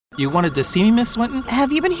You wanted to see me, Miss Swinton?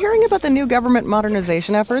 Have you been hearing about the new government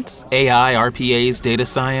modernization efforts? AI, RPAs, data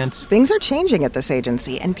science. Things are changing at this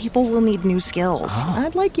agency, and people will need new skills. Oh.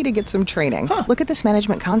 I'd like you to get some training. Huh. Look at this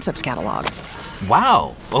management concepts catalog.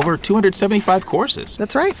 Wow, over 275 courses.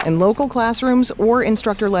 That's right, in local classrooms or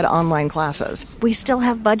instructor-led online classes. We still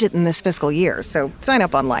have budget in this fiscal year, so sign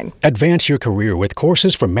up online. Advance your career with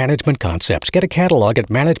courses from Management Concepts. Get a catalog at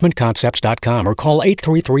managementconcepts.com or call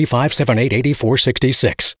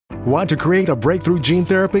 833-578-8466. Want to create a breakthrough gene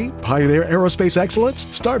therapy? Pioneer aerospace excellence?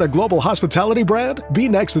 Start a global hospitality brand? Be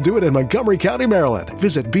Next to do it in Montgomery County, Maryland.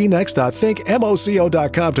 Visit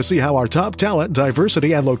bnext.thinkmoco.com to see how our top talent,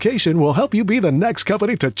 diversity, and location will help you be the next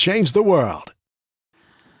company to change the world.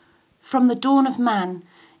 From the dawn of man,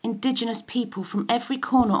 indigenous people from every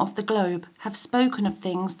corner of the globe have spoken of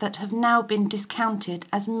things that have now been discounted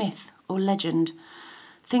as myth or legend.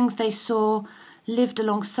 Things they saw, lived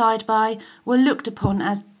alongside by, were looked upon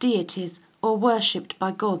as deities or worshipped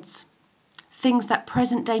by gods. Things that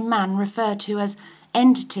present-day man refer to as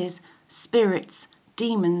entities, spirits,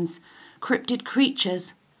 demons, cryptid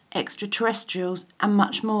creatures, extraterrestrials, and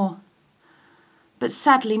much more. But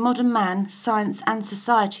sadly, modern man, science and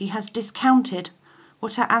society has discounted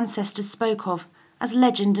what our ancestors spoke of as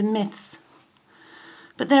legend and myths.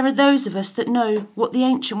 But there are those of us that know what the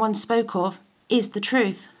ancient ones spoke of is the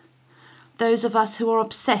truth. Those of us who are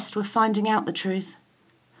obsessed with finding out the truth.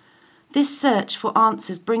 This search for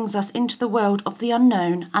answers brings us into the world of the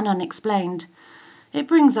unknown and unexplained. It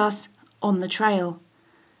brings us on the trail,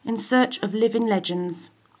 in search of living legends.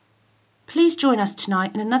 Please join us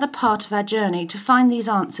tonight in another part of our journey to find these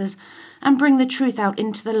answers and bring the truth out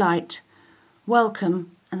into the light.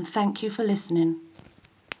 Welcome and thank you for listening.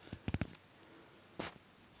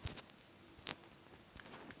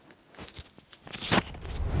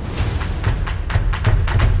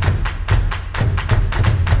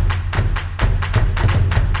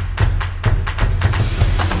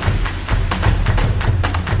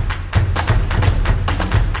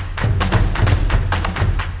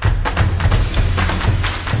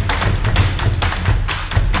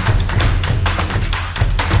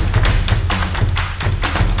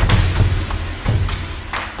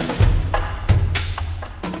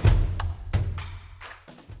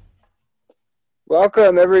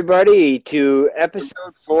 Welcome, everybody, to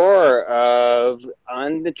episode 4 of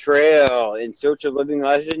On the Trail, In Search of Living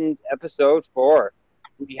Legends, episode 4.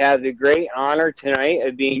 We have the great honor tonight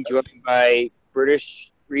of being joined by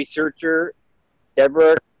British researcher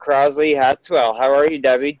Deborah Crosley-Hatswell. How are you,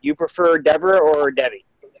 Debbie? Do you prefer Deborah or Debbie?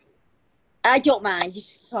 I don't mind.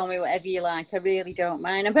 Just call me whatever you like. I really don't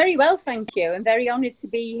mind. I'm very well, thank you. I'm very honoured to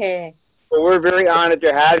be here. Well, we're very honored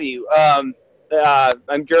to have you. I'm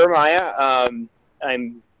Jeremiah.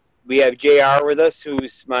 We have JR with us,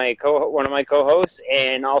 who's one of my co-hosts,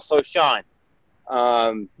 and also Sean.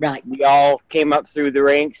 Right. We all came up through the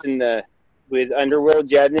ranks with Underworld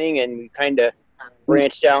Jetting, and we kind of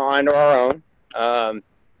branched out onto our own,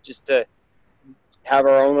 just to have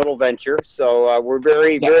our own little venture. So we're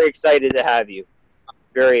very excited to have you.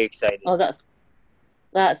 Very excited. Oh, that's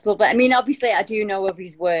lovely. I mean, obviously, I do know of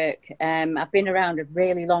his work. I've been around a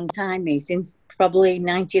really long time, since probably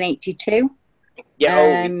 1982.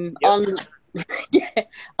 Yeah.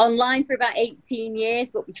 Online for about 18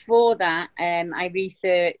 years, but before that, I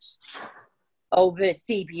researched over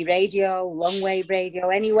CB radio, longwave radio,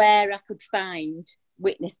 anywhere I could find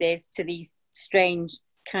witnesses to these strange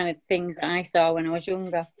kind of things that I saw when I was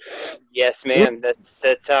younger. Yes, ma'am. That's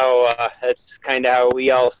kind of how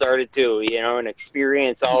we all started too. An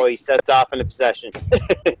experience always sets off an obsession.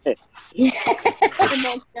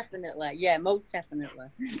 Most definitely. Yeah, most definitely.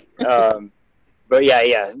 But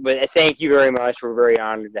but thank you very much. We're very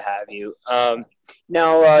honored to have you.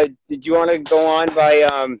 Now, did you want to go on by?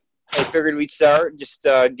 I figured we'd start. Just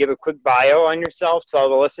give a quick bio on yourself to all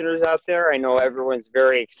the listeners out there. I know everyone's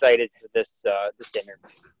very excited for this interview.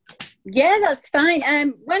 Yeah, that's fine.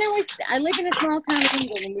 When I live in a small town in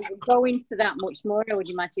England, and we will go into that much more, I would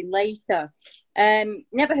imagine, later.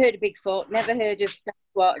 Never heard of Bigfoot, never heard of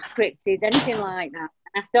Sasquatch, cryptids, anything like that.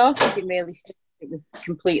 And I saw something really strange. It was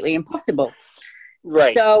completely impossible.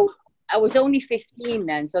 Right. So I was only 15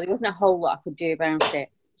 then, so there wasn't a whole lot I could do about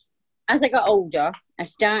it. As I got older, I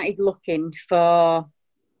started looking for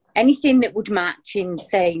anything that would match in,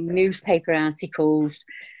 say, newspaper articles,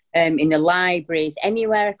 in the libraries,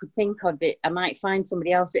 anywhere I could think of that I might find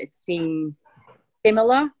somebody else that had seen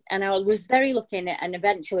similar. And I was very lucky in it, and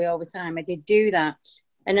eventually over time I did do that.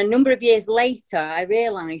 And a number of years later, I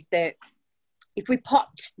realised that if we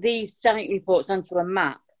popped these sighting reports onto a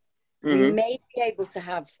map, we may be able to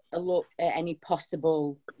have a look at any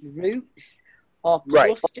possible routes or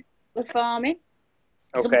Right. cluster farming.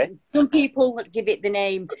 Okay. Some people give it the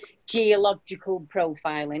name geological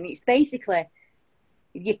profiling. It's basically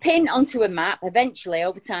you pin onto a map. Eventually,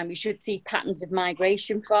 over time, you should see patterns of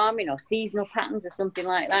migration farming or seasonal patterns or something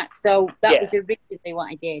like that. So that was originally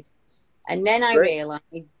what I did. And then I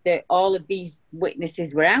realised that all of these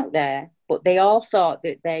witnesses were out there, but they all thought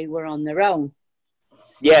that they were on their own.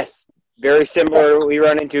 Yes, very similar to what we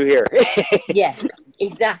run into here. Yeah,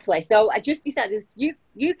 exactly. So I just decided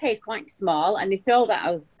UK is quite small, and they throw that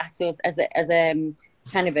at us as a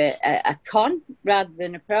kind of a con rather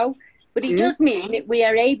than a pro. But it does mean that we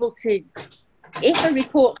are able to, if a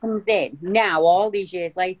report comes in now, all these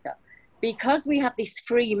years later, because we have this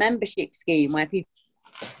free membership scheme where people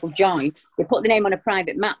join, they put the name on a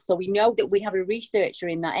private map, so we know that we have a researcher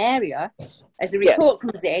in that area. As a report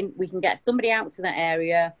comes in, we can get somebody out to that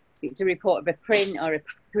area. It's a report of a print or a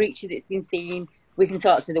creature that's been seen. We can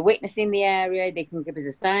talk to the witness in the area. They can give us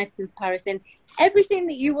a size comparison. Everything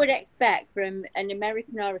that you would expect from an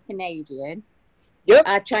American or a Canadian. Yep.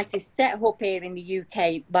 I try to set up here in the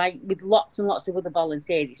UK with lots and lots of other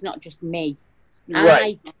volunteers. It's not just me.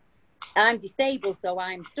 Right. I'm disabled, so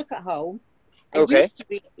I'm stuck at home. I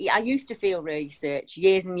used to field research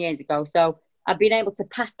years and years ago, so I've been able to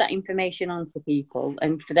pass that information on to people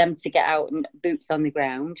and for them to get out and boots on the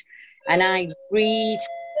ground. And I read.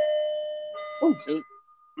 Oh,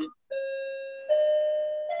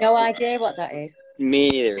 no idea what that is.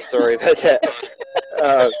 Me neither. Sorry about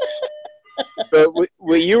that. But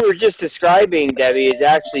what you were just describing, Debbie, is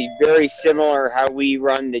actually very similar how we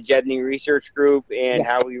run the Jebney Research Group and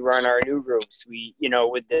how we run our new groups. We,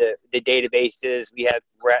 with the databases, we have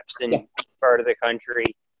reps in each part of the country.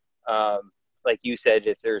 Like you said,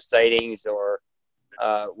 if there's sightings or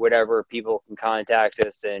whatever, people can contact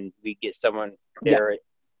us and we get someone there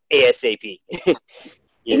ASAP.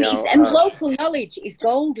 And local knowledge is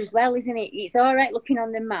gold as well, isn't it? It's all right looking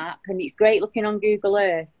on the map and it's great looking on Google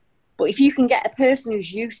Earth. But if you can get a person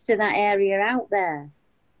who's used to that area out there,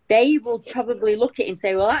 they will probably look at it and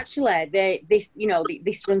say, well, actually,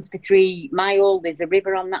 this runs for 3 miles. There's a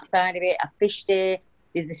river on that side of it. I fished here.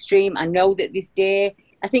 There's a stream. I know that this day.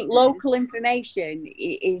 I think local information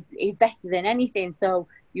is better than anything. So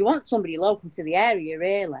you want somebody local to the area,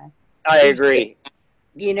 really. I agree.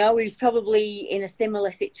 Who's probably in a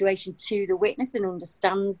similar situation to the witness and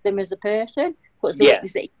understands them as a person. Puts the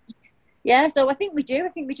witness at ease. Yeah, so I think we do. I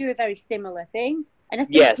think we do a very similar thing. And I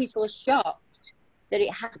think people are shocked that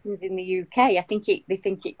it happens in the UK. I think they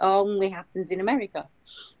think it only happens in America.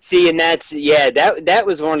 See, and that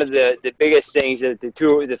was one of the biggest things that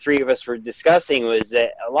the three of us were discussing was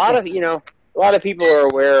that a lot of people are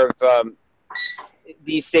aware of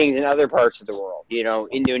these things in other parts of the world.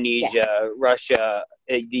 Indonesia, Russia,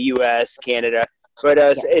 the U.S., Canada. But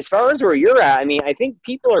as far as where you're at, I mean, I think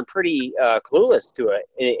people are pretty clueless to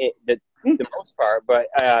it, the most part. But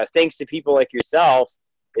thanks to people like yourself,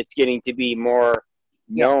 it's getting to be more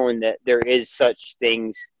known that there is such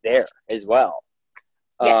things there as well.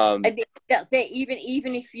 And that's it.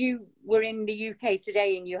 Even if you were in the UK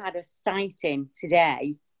today and you had a sighting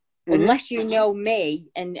today, unless you know me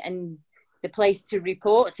and the place to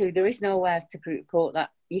report to, there is nowhere to report that.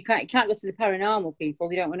 You can't go to the paranormal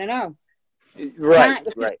people. You don't want to know. Right. Can't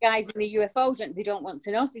go to the guys in the UFOs. They don't want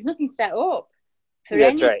to know. So there's nothing set up for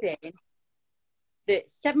That's anything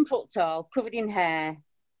that's 7 foot tall, covered in hair,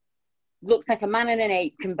 looks like a man and an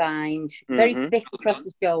ape combined, very thick across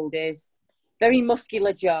the shoulders, very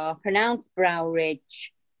muscular jaw, pronounced brow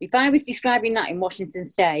ridge. If I was describing that in Washington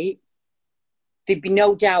State, there'd be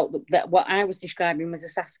no doubt that what I was describing was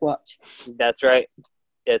a Sasquatch. That's right.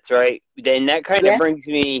 Then that kind of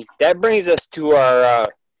brings us to our,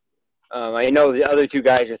 I know the other two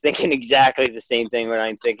guys are thinking exactly the same thing what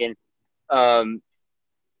I'm thinking.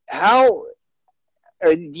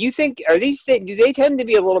 Do you think, do they tend to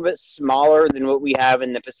be a little bit smaller than what we have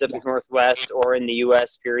in the Pacific Northwest or in the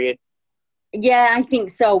U.S., period? Yeah, I think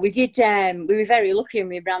so. We did. We were very lucky and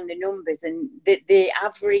we ran the numbers, and the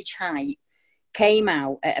average height came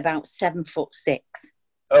out at about 7'6".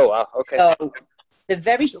 Oh wow! Okay. So the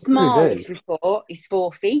very smallest report is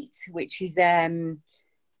 4 feet, which is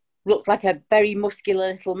looks like a very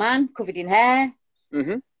muscular little man covered in hair.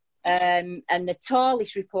 And the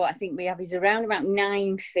tallest report I think we have is around about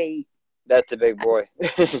 9 feet. That's a big boy.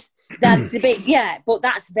 That's a bit, but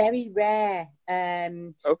that's very rare.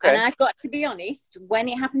 And I've got to be honest, when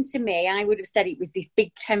it happened to me, I would have said it was this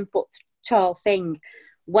big 10-foot tall thing.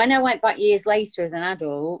 When I went back years later as an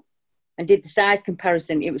adult and did the size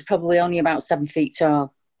comparison, it was probably only about 7 feet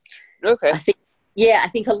tall. Okay. I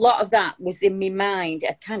think a lot of that was in my mind.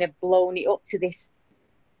 I'd kind of blown it up to this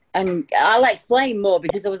And I'll explain more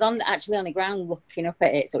because I was actually on the ground looking up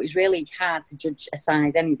at it, so it was really hard to judge a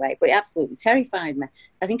size anyway. But it absolutely terrified me.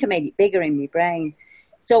 I think I made it bigger in my brain.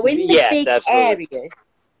 So in the big areas,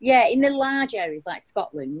 in the large areas like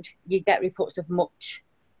Scotland, you get reports of much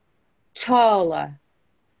taller,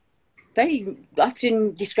 very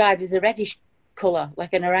often described as a reddish colour,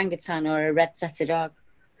 like an orangutan or a red setter dog.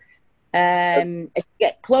 As you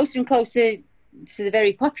get closer and closer to the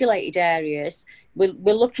very populated areas, we're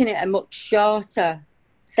looking at a much shorter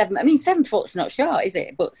 7 foot's not short, is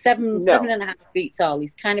it? But 7.5 feet tall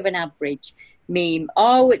is kind of an average meme.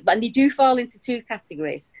 And they do fall into two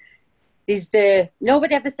categories. There's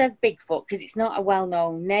nobody ever says Bigfoot because it's not a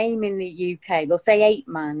well-known name in the UK. They'll say ape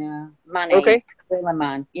man or man-ape, gorilla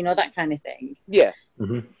man, that kind of thing. Yeah.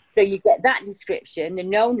 Mm-hmm. So you get that description, the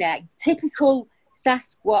no neck, typical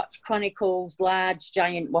Sasquatch chronicles, large,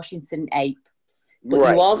 giant Washington ape.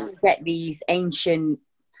 But you also get these ancient,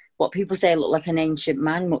 what people say look like an ancient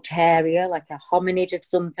man, much hairier, like a hominid of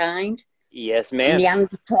some kind. Yes, ma'am.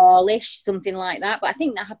 Neanderthalish, something like that. But I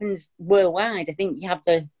think that happens worldwide. I think you have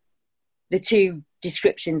the two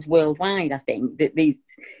descriptions worldwide. I think that these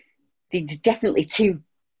definitely two.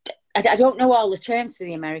 I don't know all the terms for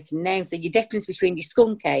the American names. So your difference between your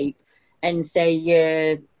skunk ape and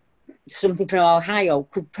say something from Ohio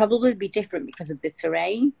could probably be different because of the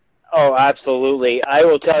terrain. Oh, absolutely. I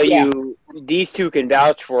will tell you, these two can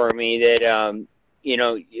vouch for me that,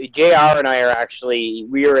 JR and I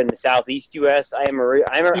we are in the southeast U.S. I'm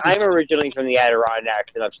originally from the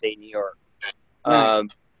Adirondacks in upstate New York.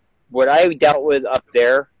 What I dealt with up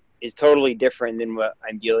there is totally different than what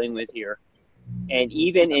I'm dealing with here. And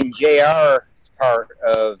even in JR's part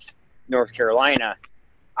of North Carolina,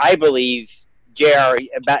 I believe JR,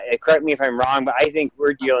 correct me if I'm wrong, but I think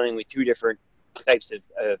we're dealing with two different types of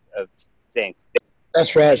things.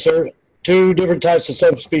 That's right, sir. Two different types of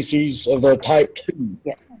subspecies of the type 2.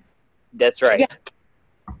 Yeah. That's right. Yeah.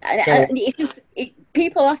 It's just,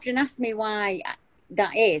 people often ask me why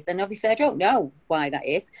that is, and obviously I don't know why that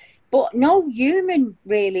is, but no human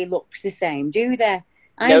really looks the same, do they?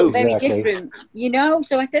 I look very different,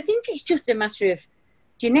 so I think it's just a matter of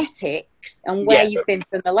genetics and where you've been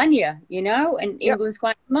for millennia, and England's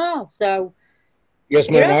quite small, so yes,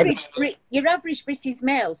 your average British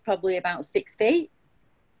male is probably about 6 feet.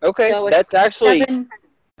 Okay, so that's actually...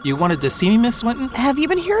 You wanted to see me, Miss Swinton? Have you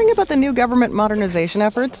been hearing about the new government modernization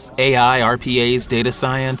efforts? AI, RPAs, data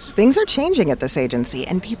science. Things are changing at this agency,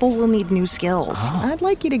 and people will need new skills. I'd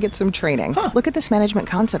like you to get some training. Look at this management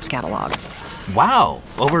concepts catalog. Wow,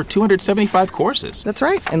 over 275 courses. That's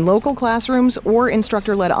right, in local classrooms or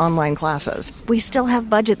instructor-led online classes. We still have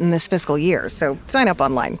budget in this fiscal year, so sign up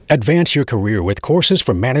online. Advance your career with courses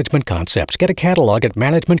from Management Concepts. Get a catalog at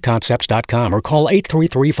managementconcepts.com or call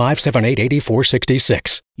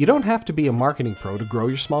 833-578-8466. You don't have to be a marketing pro to grow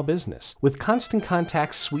your small business. With Constant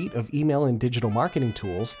Contact's suite of email and digital marketing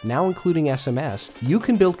tools, now including SMS, you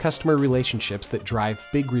can build customer relationships that drive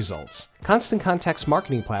big results. Constant Contact's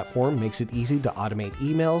marketing platform makes it easy to automate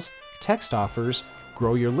emails, text offers,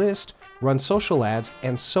 grow your list, run social ads,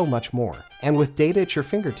 and so much more. And with data at your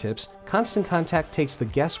fingertips, Constant Contact takes the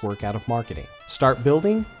guesswork out of marketing. Start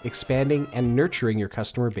building, expanding, and nurturing your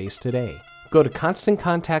customer base today. Go to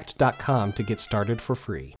ConstantContact.com to get started for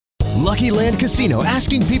free. Lucky Land Casino,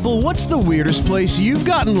 asking people, what's the weirdest place you've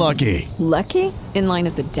gotten lucky? Lucky? In line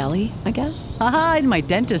at the deli, I guess? Aha, in my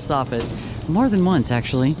dentist's office. More than once,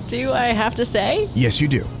 actually. Do I have to say? Yes, you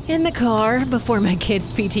do. In the car before my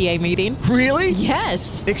kids' PTA meeting. Really?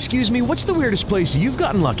 Yes. Excuse me, what's the weirdest place you've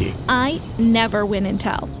gotten lucky? I never win and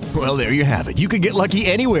tell. Well, there you have it. You can get lucky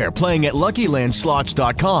anywhere, playing at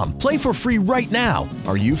LuckyLandSlots.com. Play for free right now.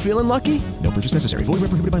 Are you feeling lucky? No purchase necessary. Void where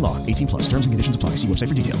prohibited by law. 18+. Terms and conditions apply. See website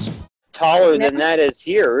for details. Taller than that is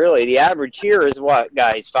here, really. The average here is what,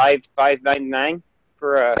 guys? 5'9"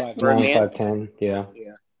 for a man? 5'10", yeah.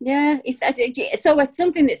 Yeah, so it's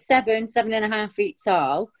something that's 7.5 feet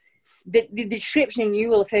tall. The description, you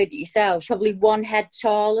will have heard it yourself, probably one head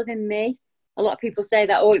taller than me. A lot of people say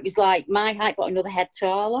that, it was like my height, but another head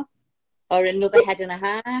taller, or another head and a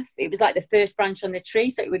half. It was like the first branch on the tree,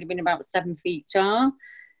 so it would have been about 7 feet tall.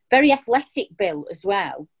 Very athletic built as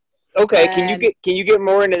well. Okay, can you get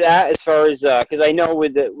more into that as far as because I know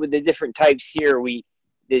with the different types here,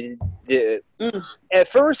 at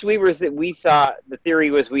first we thought the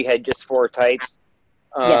theory was we had just 4 types,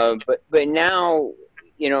 but now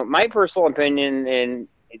my personal opinion, and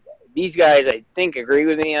these guys I think agree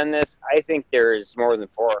with me on this. I think there is more than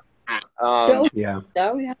 4. Yeah.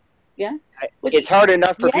 Yeah. It's hard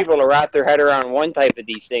enough for Yeah. people to wrap their head around one type of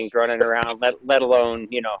these things running around, let alone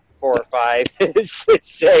 4 or 5,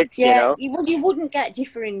 6. Yeah, you wouldn't get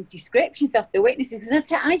different descriptions of the witnesses.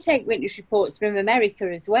 Because I take witness reports from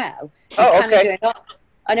America as well, and Oh, Canada, okay.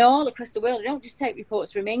 and all across the world. I don't just take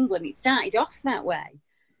reports from England. It started off that way.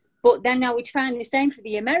 But then I would find the same for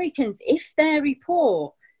the Americans. If their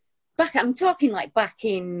report, I'm talking like back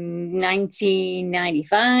in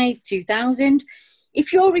 1995, 2000,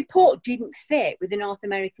 if your report didn't fit with the North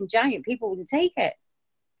American giant, people wouldn't take it.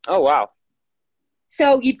 Oh, wow.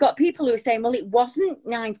 So you've got people who are saying, well, it wasn't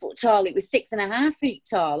 9 foot tall, it was 6.5 feet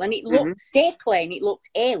tall, and it looked sickly and it looked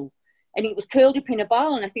ill, and it was curled up in a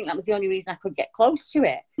ball, and I think that was the only reason I could get close to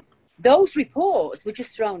it. Those reports were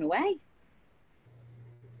just thrown away.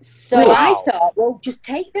 So wow. I thought, well, just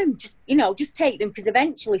take them, just take them, because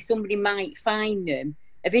eventually somebody might find them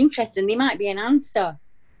of interest, and there might be an answer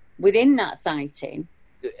within that sighting.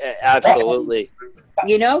 Absolutely.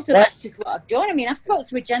 So that's just what I've done. I mean, I've spoken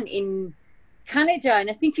to a gent in Canada, and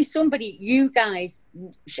I think he's somebody you guys,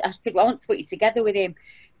 I want to put you together with him,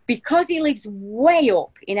 because he lives way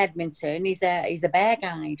up in Edmonton. He's a bear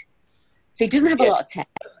guide, so he doesn't have a lot of tech,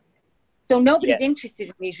 so nobody's interested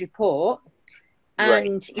in his report.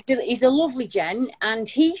 And he's a lovely gent, and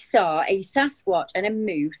he saw a Sasquatch and a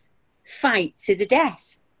moose fight to the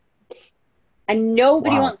death, and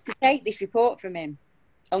nobody wants to take this report from him.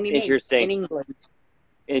 Only me in England.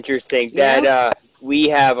 Interesting. That we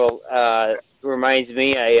have reminds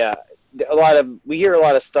me. We hear a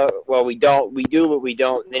lot of stuff. Well, we do, but we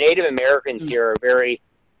don't. The Native Americans here are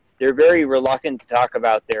they're very reluctant to talk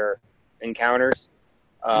about their encounters,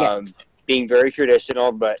 being very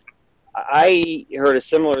traditional. But I heard a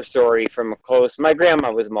similar story from my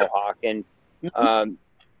grandma was Mohawk, and we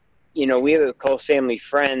have a close family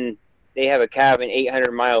friend. They have a cabin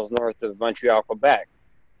 800 miles north of Montreal, Quebec.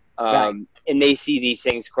 And they see these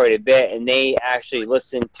things quite a bit, and they actually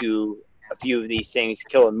listen to a few of these things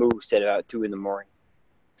kill a moose at about 2 a.m.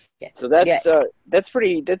 So that's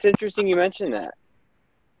interesting you mentioned that.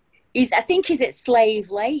 I think he's at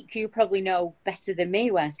Slave Lake. You probably know better than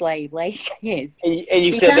me where Slave Lake is. And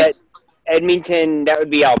you said that Edmonton, that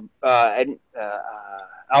would be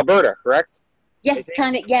Alberta, correct? Yes,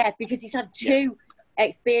 because he's had two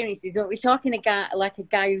experiences. We're talking a guy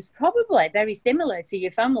who's probably very similar to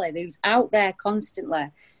your family, who's out there constantly,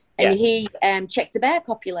 and he checks the bear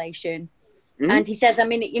population. And he says,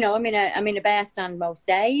 I'm in a bear stand most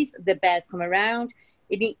days. The bears come around.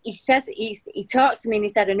 And he says he talks to me, and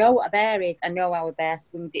he said, I know what a bear is. I know how a bear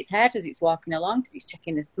swings its head as it's walking along because it's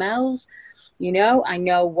checking the smells. I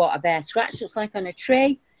know what a bear scratch looks like on a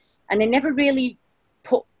tree, and I never really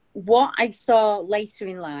put what I saw later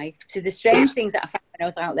in life to the strange things that I found when I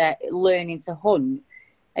was out there learning to hunt.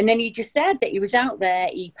 And then he just said that he was out there,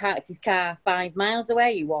 he parked his car 5 miles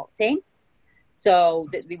away, he walked in, so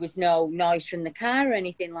that there was no noise from the car or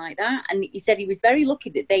anything like that. And he said he was very lucky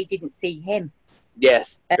that they didn't see him.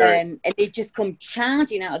 Yes. And they just come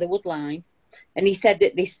charging out of the wood line. And he said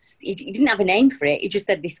that he didn't have a name for it. He just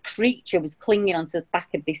said this creature was clinging onto the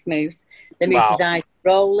back of this moose. The moose's eyes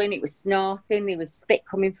were rolling, it was snorting, there was spit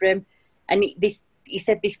coming from him. And he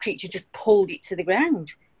said this creature just pulled it to the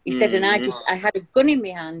ground. He said, and I had a gun in my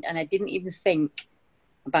hand, and I didn't even think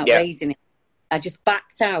about raising it. I just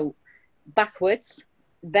backed out backwards,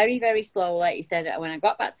 very, very slowly. He said, when I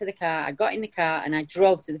got back to the car, I got in the car and I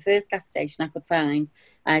drove to the first gas station I could find,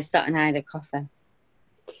 and I sat and had a coffee.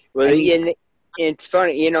 Well, and it's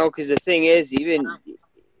funny, because the thing is, even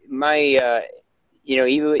my,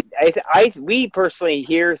 we personally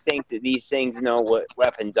here think that these things know what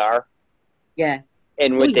weapons are. Yeah.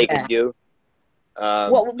 And what they can do.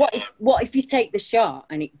 What if you take the shot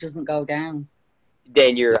and it doesn't go down?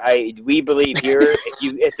 Then we believe here,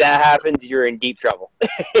 if that happens, you're in deep trouble.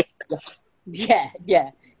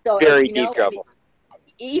 Yeah. So very deep trouble.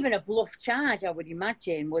 Even a bluff charge, I would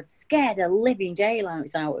imagine, would scare the living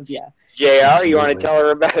daylights out of you. JR, you want to tell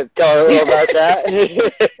her a little about that?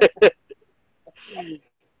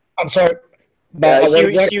 I'm sorry.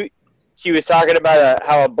 She was talking about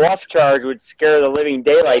how a bluff charge would scare the living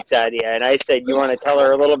daylights out of you, and I said, you want to tell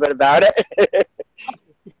her a little bit about it?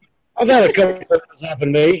 I've had a couple of things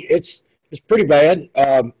happen to me. It's pretty bad.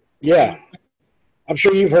 Yeah, I'm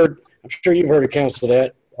sure you've heard accounts of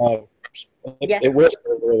that. It will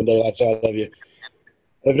scare the living daylights out of you.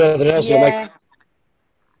 If nothing else,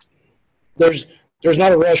 there's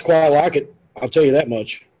not a rush quite like it. I'll tell you that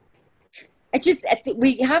much.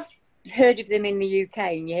 We have heard of them in the UK,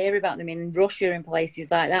 and you hear about them in Russia and places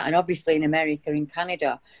like that, and obviously in America and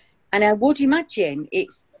Canada. And I would imagine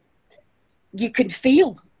you can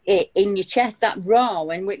feel it in your chest, that raw,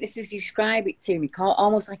 when witnesses describe it to me,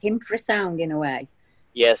 almost like infrasound in a way.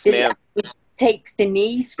 Yes, ma'am. It takes the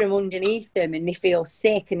knees from underneath them and they feel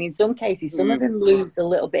sick. And in some cases, some of them lose a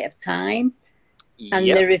little bit of time. And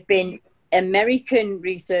there have been American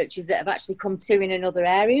researchers that have actually come to in another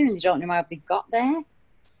area and they don't know how they got there.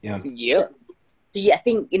 Yeah. Yep. So I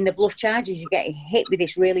think in the bluff charges, you get hit with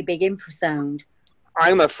this really big infrasound.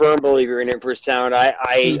 I'm a firm believer in infrasound.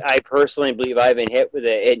 I personally believe I've been hit with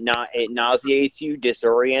it. It nauseates you,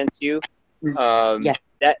 disorients you.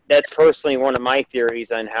 That's personally one of my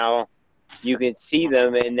theories on how you can see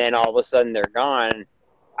them and then all of a sudden they're gone.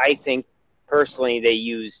 I think personally they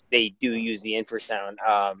do use the infrasound.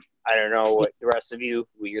 I don't know what the rest of you,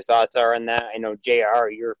 what your thoughts are on that. I know JR,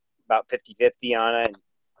 you're about 50-50 on it. And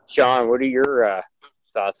Sean, what are your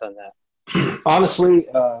thoughts on that? Honestly,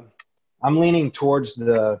 I'm leaning towards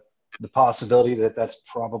the possibility that that's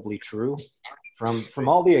probably true. From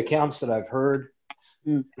all the accounts that I've heard,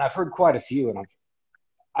 and I've heard quite a few, and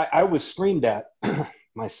I was screamed at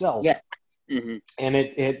myself, and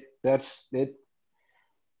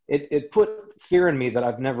it put fear in me that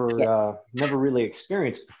I've never really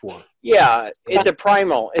experienced before. Yeah, it's a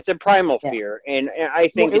primal fear, and I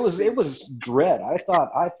think it was dread. I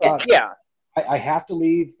thought I have to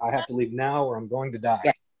leave. I have to leave now, or I'm going to die.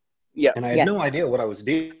 Yeah. And I had no idea what I was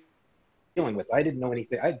dealing with. I didn't know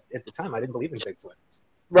anything. At the time, I didn't believe in Bigfoot.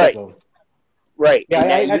 Right. So, right. Yeah,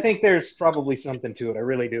 I think there's probably something to it. I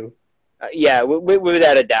really do. Yeah,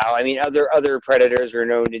 without a doubt. I mean, other predators are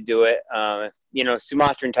known to do it.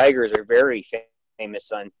 Sumatran tigers are very famous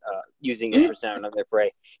on using infrasound on their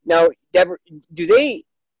prey. Now, Deborah,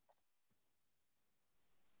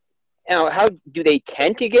 how do they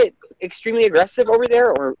tend to get extremely aggressive over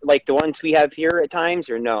there, or like the ones we have here at times,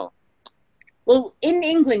 or no? Well, in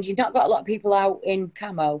England, you've not got a lot of people out in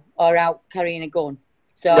camo or out carrying a gun.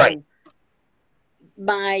 So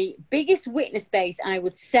my biggest witness base, I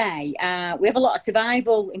would say, we have a lot of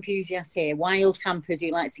survival enthusiasts here, wild campers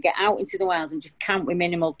who like to get out into the wilds and just camp with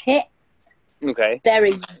minimal kit. Okay.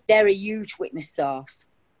 They're a huge witness source.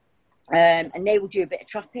 And they will do a bit of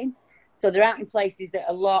trapping. So they're out in places that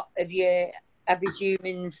a lot of your average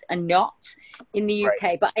humans are not in the UK.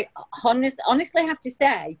 Right. But I honestly have to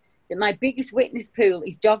say that my biggest witness pool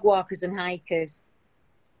is dog walkers and hikers.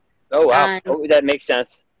 Oh, wow. That makes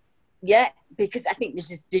sense. Yeah, because I think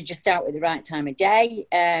they're just out at the right time of day.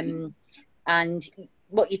 And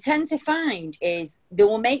what you tend to find is they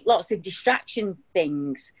will make lots of distraction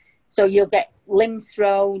things. So you'll get limbs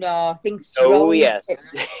thrown or things thrown at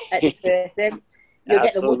the person. You'll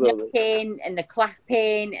get the wood knocking and the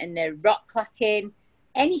clapping and the rock clacking.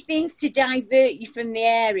 Anything to divert you from the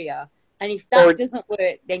area. And if that doesn't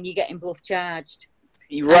work, then you're getting bluff charged.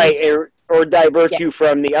 Right, or divert you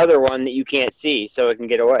from the other one that you can't see so it can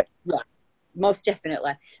get away. Yeah, most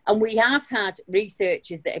definitely. And we have had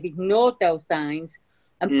researchers that have ignored those signs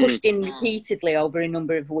and pushed in repeatedly over a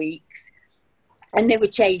number of weeks. And they were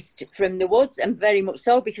chased from the woods, and very much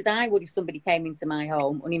so, because I would if somebody came into my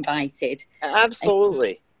home uninvited.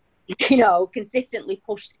 Absolutely. And, consistently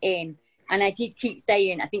pushed in. And I did keep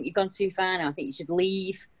saying, I think you've gone too far now. I think you should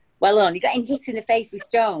leave. Well on, you're getting hit in the face with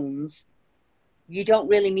stones. You don't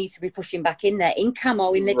really need to be pushing back in there. In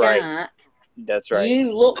camo, in the dark. That's right.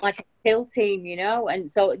 You look like a kill team,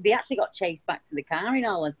 And so they actually got chased back to the car in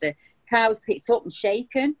all honesty. Car was picked up and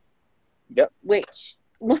shaken. Yep. Which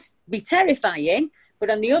must be terrifying,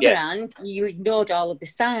 but on the other hand, you ignored all of the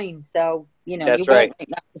signs, so you won't make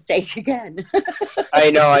that mistake again.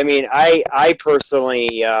 I know. I mean, I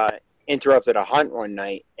personally interrupted a hunt one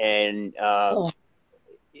night, and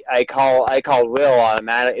I called Will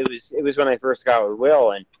automatic. It was when I first got with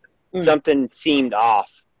Will, and something seemed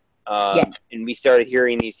off, and we started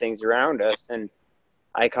hearing these things around us, and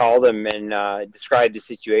I called him and described the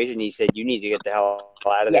situation. He said, "You need to get the hell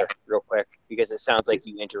out of there real quick because it sounds like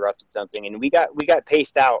you interrupted something." And we got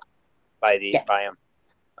paced out by him.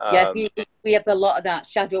 We have a lot of that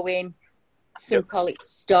shadowing. Some call it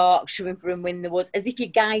stalk, shoving from in the woods, as if you're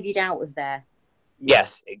guided out of there.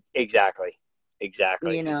 Yes, exactly.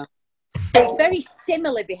 So it's very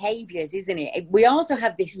similar behaviours, isn't it? We also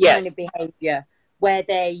have this kind of behaviour where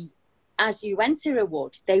they, as you enter a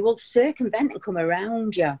wood, they will circumvent and come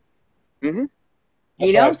around you. Mm-hmm.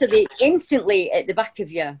 So they're instantly at the back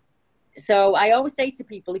of you. So I always say to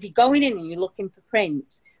people, if you're going in and you're looking for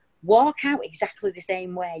prints, walk out exactly the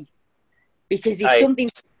same way. Because if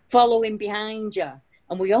something's following behind you,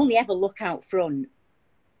 and we only ever look out front,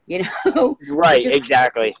 Right,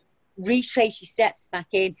 exactly. Retrace your steps back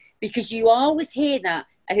in, because you always hear that.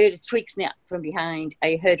 I heard a twig snap from behind.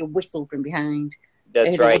 I heard a whistle from behind.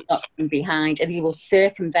 That's right. Not from behind, and he will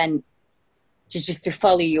circumvent just to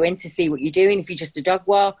follow you in to see what you're doing. If you're just a dog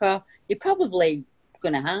walker, you're probably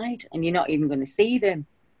going to hide, and you're not even going to see them.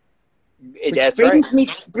 Which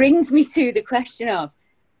brings me to the question of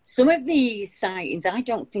some of these sightings I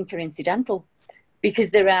don't think are incidental,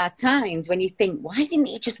 because there are times when you think, why didn't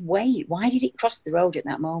it just wait? Why did it cross the road at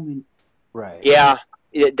that moment? Right. Yeah,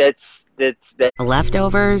 that's.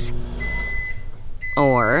 Leftovers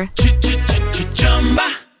or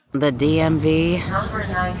the DMV Number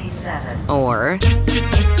 97 or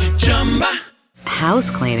house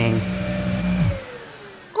cleaning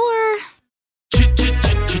or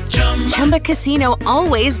Chumba Casino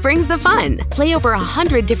always brings the fun. Play over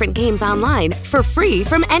 100 different games online for free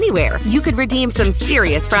from anywhere. You could redeem some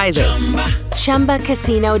serious prizes.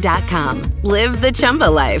 ChumbaCasino.com. Live the Chumba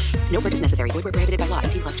life. No purchase necessary. Void where prohibited by law.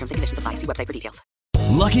 18+ terms and conditions apply. See website for details.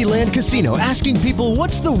 Lucky Land Casino, asking people,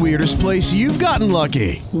 what's the weirdest place you've gotten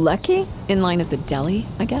lucky? Lucky? In line at the deli,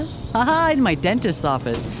 I guess? Aha, in my dentist's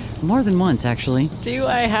office. More than once, actually. Do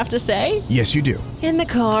I have to say? Yes, you do. In the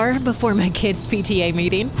car before my kids' PTA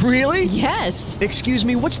meeting. Really? Yes. Excuse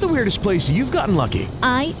me, what's the weirdest place you've gotten lucky?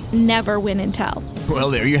 I never win and tell.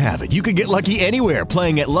 Well, there you have it. You can get lucky anywhere,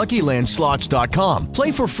 playing at LuckyLandSlots.com.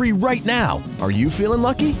 Play for free right now. Are you feeling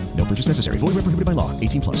lucky? No purchase necessary. Void where prohibited by law.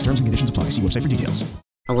 18+. Terms and conditions apply. See website for details.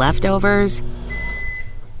 Leftovers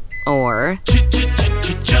or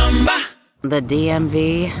the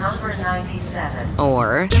DMV Number 97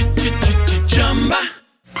 or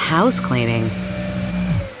house cleaning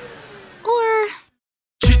or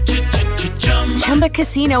Chumba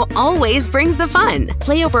Casino always brings the fun.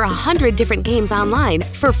 Play over 100 different games online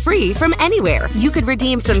for free from anywhere. You could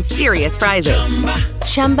redeem some serious prizes.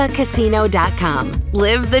 ChumbaCasino.com.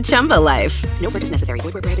 Live the Chumba life. No purchase necessary.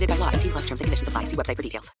 Void where prohibited by law. 18+ terms and conditions apply. See website for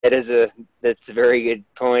details. That's a very good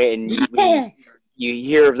point, and you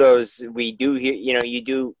hear of those. We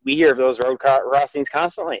hear of those road crossings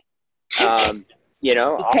constantly.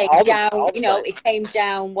 It came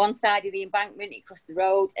down one side of the embankment, it crossed the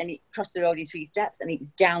road, and it crossed the road in 3 steps, and it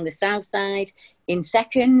was down the south side in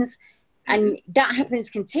seconds. And that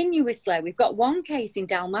happens continuously. We've got one case in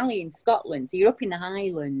Dalmally in Scotland, so you're up in the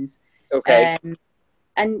Highlands. Okay.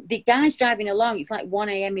 And the guy's driving along, it's like 1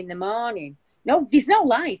 a.m. in the morning. No, there's no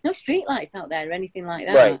lights, no street lights out there or anything like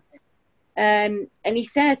that. Right. And he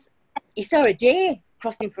says he saw a deer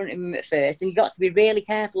cross in front of him at first, and you've got to be really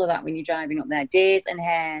careful of that when you're driving up there, deers and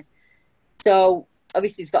hares. So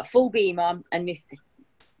obviously he's got full beam on, and this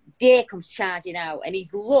deer comes charging out, and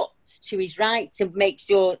he's looked to his right to make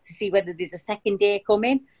sure to see whether there's a second deer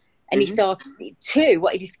coming, and he saw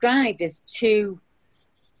what he described as 2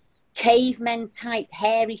 cavemen type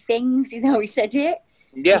hairy things is how he said it.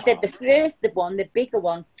 Yeah. He said the bigger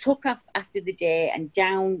one, took off after the deer and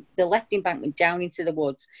down the left embankment down into the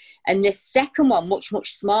woods. And the second one, much,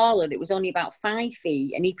 much smaller, that was only about 5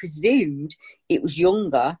 feet, and he presumed it was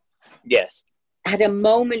younger. Yes. Had a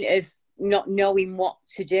moment of not knowing what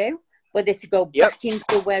to do, whether to go back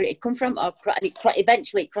into where it had come from, or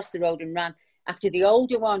eventually it crossed the road and ran after the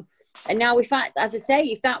older one. And now, if that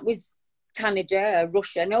was Canada or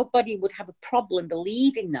Russia, nobody would have a problem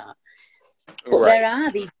believing that. But there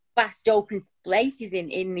are these vast open places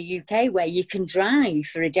in the UK where you can drive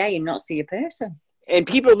for a day and not see a person. And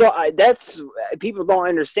people don't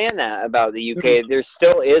understand that about the UK. Mm-hmm. There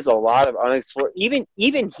still is a lot of unexplored. Even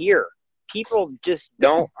here, people just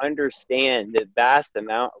don't understand the vast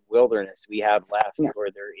amount of wilderness we have left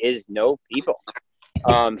where there is no people.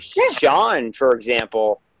 Sean, for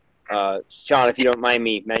example, Sean, if you don't mind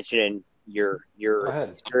me mentioning your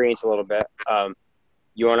experience a little bit,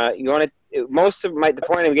 you wanna the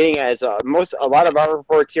point I'm getting at is a lot of our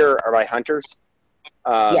reports here are by hunters.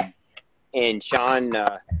 And Sean,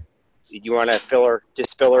 do you want to fill her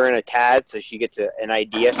in a tad so she gets an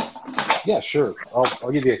idea? Yeah, sure.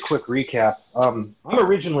 I'll give you a quick recap. I'm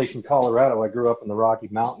originally from Colorado. I grew up in the Rocky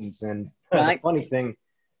Mountains, and the funny thing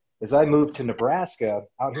is I moved to Nebraska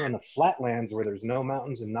out here in the flatlands where there's no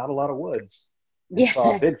mountains and not a lot of woods. And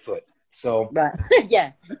saw Bigfoot. So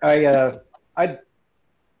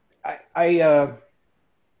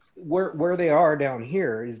where they are down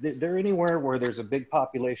here, is they're anywhere where there's a big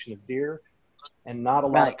population of deer and not a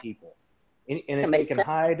lot of people. And if they can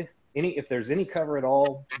hide, if there's any cover at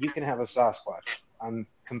all, you can have a Sasquatch. I'm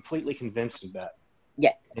completely convinced of that.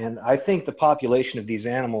 Yeah. And I think the population of these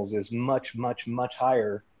animals is much, much, much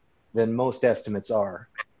higher than most estimates are.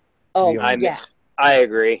 Oh, yeah. I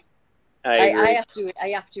agree. I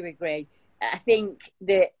have to agree. I think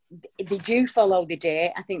that they do follow the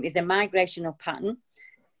deer. I think there's a migrational pattern.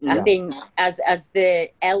 Yeah. I think as the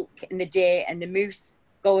elk and the deer and the moose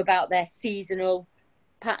go about their seasonal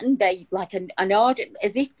pattern. They like an order,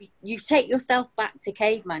 as if you take yourself back to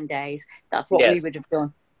caveman days. That's what we Yes. would have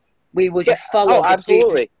done. We would have followed. Oh,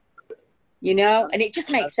 absolutely. You know, and it just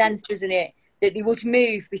makes sense, doesn't it, that they would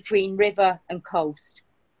move between river and coast?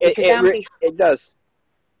 Because it does.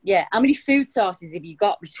 Yeah, how many food sources have you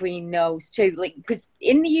got between those two? Like, because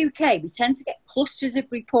in the UK, we tend to get clusters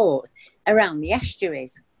of reports around the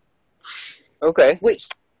estuaries. Okay. Which,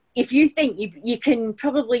 if you think you can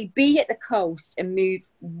probably be at the coast and move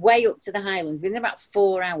way up to the Highlands within about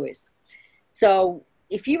 4 hours. So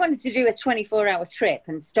if you wanted to do a 24-hour trip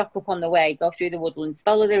and stop up on the way, go through the woodlands,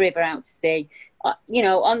 follow the river out to sea, you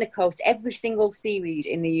know, on the coast, every single seaweed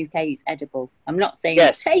in the UK is edible. I'm not saying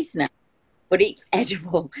it tastes nice, but it's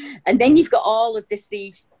edible. And then you've got all of the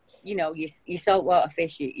sea, you know, your saltwater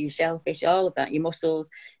fish, your shellfish, all of that, your mussels,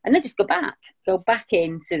 and then just go back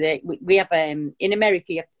into we have, in America,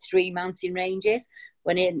 you have 3 mountain ranges,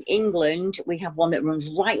 when in England, we have one that runs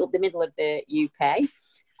right up the middle of the UK.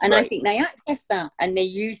 And I think they access that, and they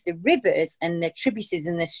use the rivers and the tributaries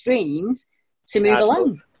and the streams to move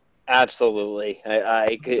along. Absolutely.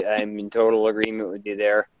 I'm in total agreement with you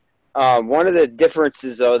there. One of the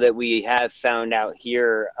differences, though, that we have found out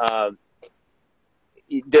here,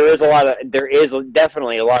 there is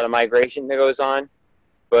definitely a lot of migration that goes on,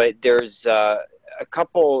 but there's a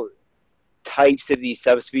couple types of these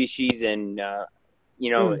subspecies, and you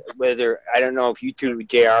know, whether, I don't know if you two,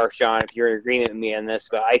 JR, Sean, if you're in agreement with me on this,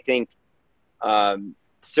 but I think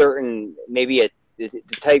certain, maybe the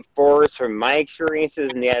type 4s, from my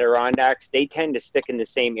experiences in the Adirondacks, they tend to stick in the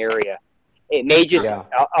same area. It may just,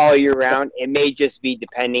 all year round, it may just be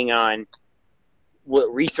depending on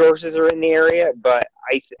what resources are in the area, but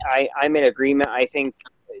I'm in agreement. I think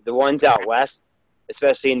the ones out west,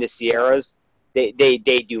 especially in the Sierras, they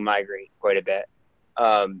do migrate quite a bit.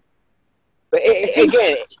 But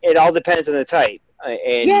again, it all depends on the type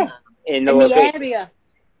and the area.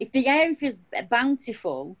 If the area is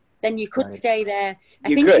bountiful, then you could stay there.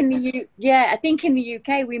 I think in the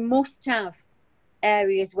UK we must have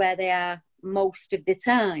areas where they are most of the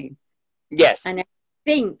time. Yes. And I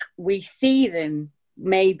think we see them,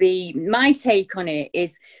 maybe my take on it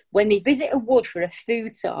is when they visit a wood for a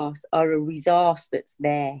food source or a resource that's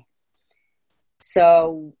there.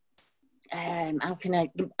 So how can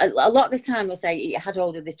a lot of the time they'll say it had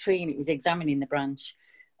hold of the tree and it was examining the branch,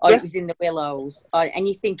 or it was in the willows, and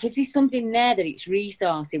you think, is there something there that it's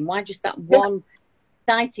resourcing? Why just that one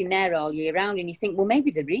sighting there all year round? And you think, well, maybe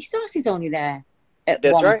the resource is only there at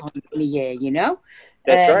one point in the year, you know?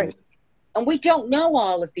 That's right. And we don't know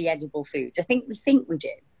all of the edible foods. I think we do.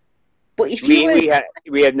 But if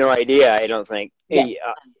we have no idea, I don't think.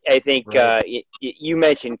 Yeah. I think you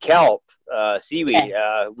mentioned kelp, seaweed.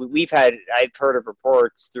 I've heard of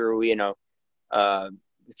reports through,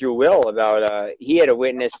 through Will about he had a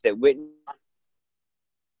witness that witnessed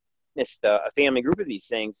a family group of these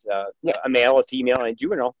things, a male, a female, and a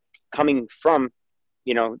juvenile, coming from,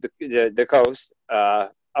 the coast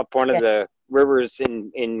up one of the rivers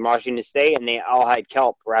in Washington State, and they all had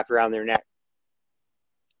kelp wrapped around their neck.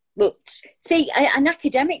 Look, see, an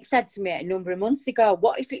academic said to me a number of months ago,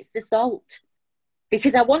 what if it's the salt?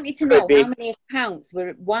 Because I wanted to know how many accounts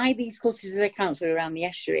why these clusters of accounts were around the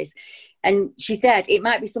estuaries. And she said, it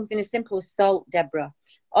might be something as simple as salt, Deborah.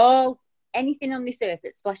 Anything on this earth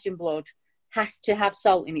that's flesh and blood has to have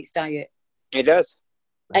salt in its diet. It does.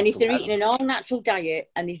 And if they're eating an all-natural diet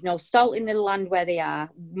and there's no salt in the land where they are,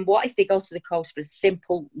 what if they go to the coast for a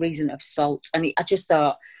simple reason of salt? And I just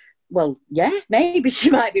thought, well, yeah, maybe she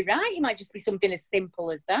might be right. It might just be something as simple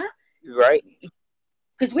as that. Right.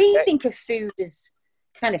 Because we think of food as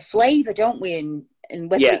kind of flavour, don't we? And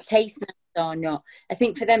whether it tastes nice or not. I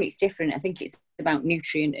think for them it's different. I think it's about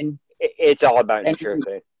nutrient and... It's all about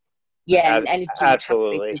nutrition. Yeah, and energy.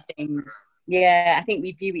 Absolutely. Things. Yeah, I think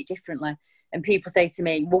we view it differently. And people say to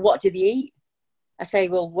me, well, what do they eat? I say,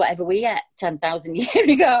 well, whatever we ate 10,000 years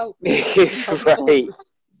ago. Right.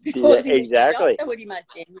 Exactly. I would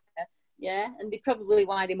imagine. Yeah, and they're probably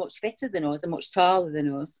why they're much fitter than us and much taller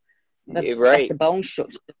than us. Better bone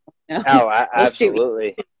structure. Oh,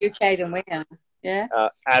 absolutely. UK than we are. Yeah.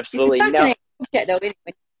 Absolutely. It's a fascinating subject, though, isn't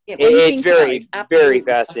it? It's very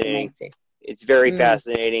fascinating. It's very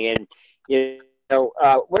fascinating, and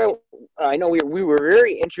I know we were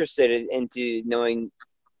very interested into knowing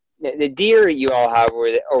the deer you all have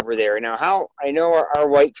over there. Now, how I know our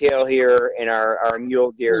whitetail here and our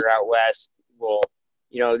mule deer out west will,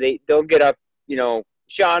 they'll get up,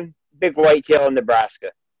 Sean, big whitetail in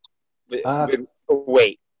Nebraska.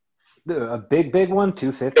 Weight. A big one,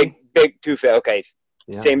 250. Big 250. Okay.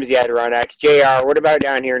 Yeah. Same as the Adirondacks. JR, what about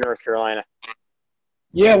down here in North Carolina?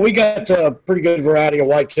 Yeah, we got a pretty good variety of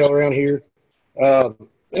whitetail around here.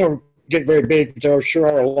 They don't get very big, but there sure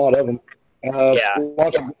are a lot of them. Yeah.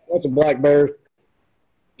 Lots of black bear,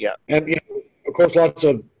 Yeah. and of course lots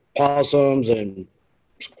of possums and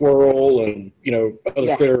squirrel and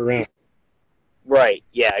other critter around. Right.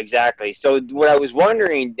 Yeah. Exactly. So what I was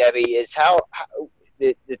wondering, Debbie, is how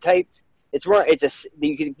the type. It's more.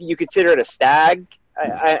 You consider it a stag.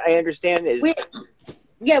 I understand is.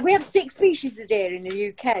 We have 6 species of deer in the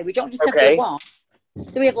UK. We don't just have Okay. the one.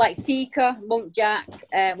 So we have like Sika,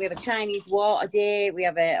 Muntjac, we have a Chinese water deer, we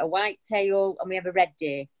have a whitetail, and we have a red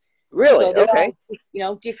deer. Really? So they're Okay.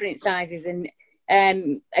 all, different sizes.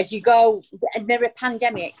 And as you go, and they're a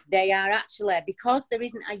pandemic. They are actually, because there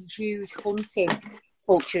isn't a huge hunting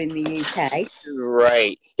culture in the UK.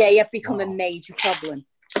 Right. They have become a major problem.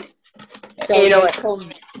 So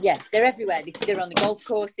they're everywhere. They're on the golf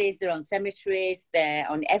courses, they're on cemeteries, they're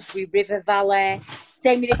on every river valley.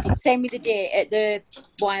 Same with the deer at the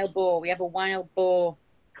wild boar. We have a wild boar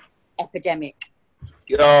epidemic.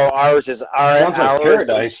 Oh, ours is Sounds like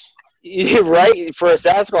paradise. Right, for a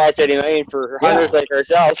Sasquatch anyway, and for hunters like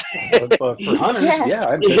ourselves. But for hunters,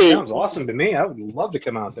 that sounds awesome to me. I would love to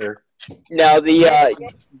come out there. Now, do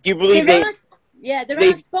you believe there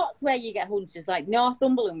are spots where you get hunters, like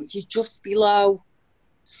Northumberland, which is just below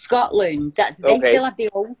Scotland. They still have the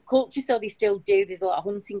old culture, so they still do. There's a lot of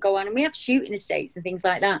hunting going on, and we have shooting estates and things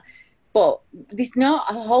like that. But there's not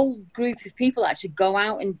a whole group of people that actually go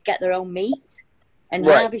out and get their own meat and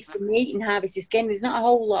harvest the meat and harvest the skin. There's not a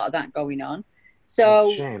whole lot of that going on. So,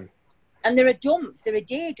 that's a shame. And there are dumps. There are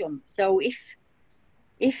deer dumps. So if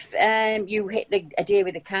you hit a deer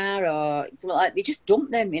with a car or something like, they just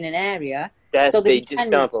dump them in an area. They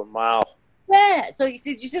just dump them. Wow. Yeah. So it's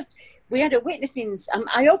just. We had a witnessing.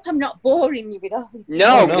 I hope I'm not boring you with all these.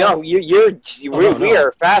 No, we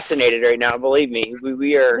are fascinated right now. Believe me,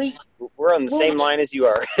 we're on the same line as you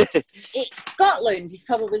are. Scotland is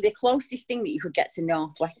probably the closest thing that you could get to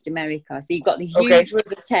Northwest America. So you've got the huge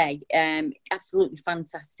River Tay, absolutely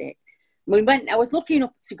fantastic. I was looking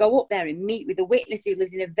up to go up there and meet with a witness who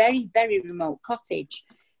lives in a very, very remote cottage.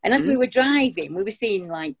 And as we were driving, we were seeing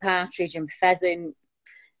like partridge and pheasant,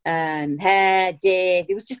 hare, deer.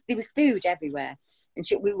 There was food everywhere. And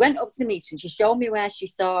we went up to meet her, and she showed me where she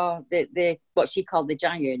saw the what she called the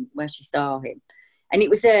giant, where she saw him. And it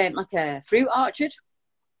was like a fruit orchard.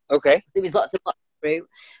 Okay. There was lots of fruit.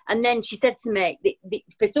 And then she said to me,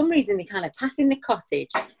 for some reason, they kind of pass in the cottage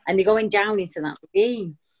and they're going down into that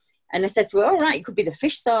ravine. And I said to her, all right, it could be the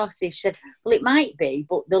fish sources. She said, well, it might be,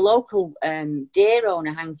 but the local deer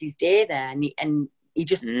owner hangs his deer there, and he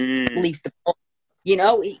just leaves the pluck.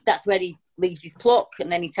 That's where he leaves his pluck, and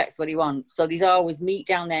then he takes what he wants. So there's always meat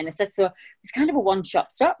down there. And I said to her, it's kind of a one-shop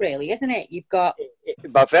stop, really, isn't it? You've got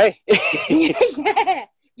buffet. Yeah.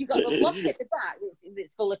 You've got the lock at the back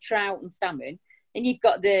that's full of trout and salmon, and you've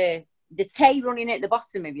got the tay running at the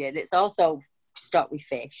bottom of you that's also stocked with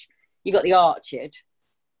fish. You've got the orchard.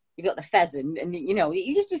 You've got the pheasant, and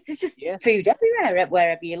it's just food everywhere,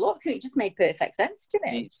 wherever you look. So it just made perfect sense to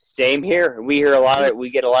me. Same here. We get a lot of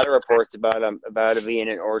reports about it being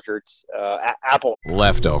in orchards, apple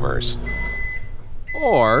leftovers,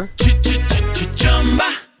 or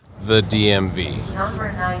the DMV,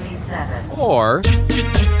 Number 97, or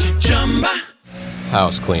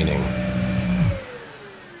house cleaning,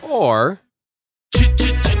 or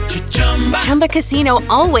Chumba Casino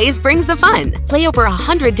always brings the fun. Play over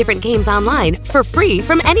 100 different games online for free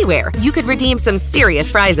from anywhere. You could redeem some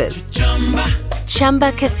serious prizes.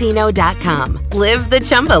 ChumbaCasino.com. Live the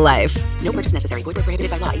Chumba life. No purchase necessary. Void where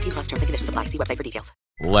prohibited by law. 18+ terms and conditions apply. See website for details.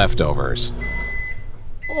 leftovers,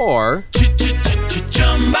 or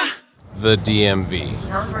the DMV,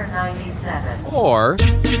 number 97, or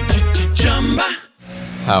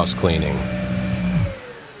house cleaning,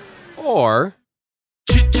 or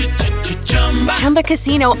Chumba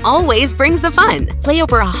Casino always brings the fun. Play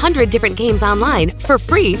over 100 different games online for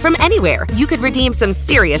free from anywhere. You could redeem some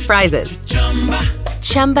serious prizes.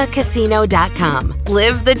 ChumbaCasino.com.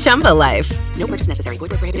 Live the Chumba life. No purchase necessary.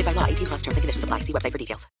 Void where prohibited by law. 18+ terms and conditions apply. See website for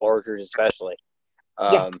details. Orchards especially.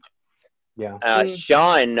 Yeah.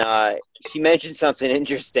 Sean, she mentioned something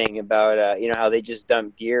interesting about how they just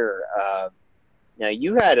dump deer. Now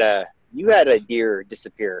you had a deer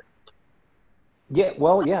disappear. Yeah, it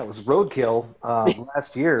was roadkill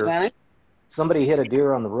last year. Right. Somebody hit a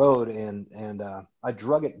deer on the road, and I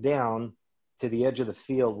drug it down to the edge of the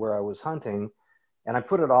field where I was hunting, and I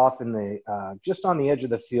put it off in the just on the edge of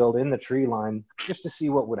the field in the tree line just to see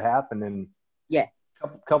what would happen. And a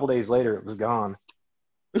couple days later, it was gone,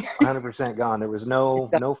 100% gone. There was no.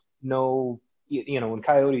 When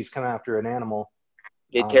coyotes come after an animal,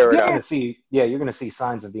 They tear it You're up. gonna see, yeah, you're gonna see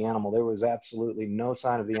signs of the animal. There was absolutely no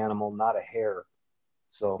sign of the animal, not a hair.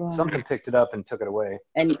 So Wow. something picked it up and took it away.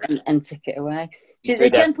 And took it away. So the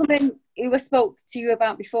Did that. gentleman who I spoke to you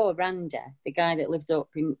about before, Randy, the guy that lives up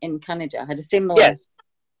in Canada, had a similar. Yes.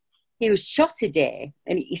 He was shot a day,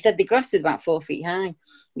 and he said the grass was about 4 feet high.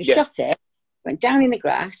 He Yeah. shot it, went down in the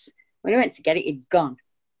grass. When he went to get it, it'd gone.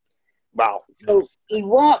 Wow. So he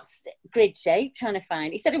walked grid shape trying to find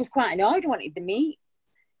it. He said he was quite annoyed, wanted the meat.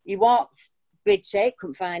 He walked grid shape,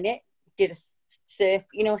 couldn't find it. Did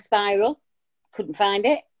a spiral, couldn't find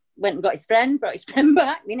it. Went and got his friend, brought his friend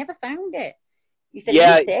back. They never found it. He said he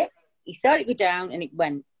hit it. He saw it go down, and it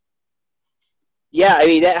went. Yeah, I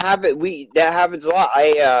mean that happens a lot.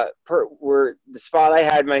 Where the spot I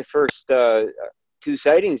had my first 2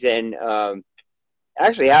 sightings in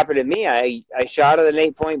actually happened to me. I shot at an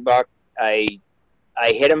 8-point buck. I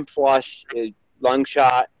hit him flush, lung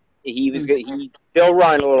shot. He still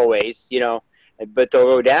run a little ways, but they'll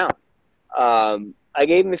go down. I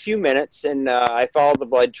gave him a few minutes, and I followed the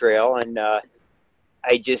blood trail, and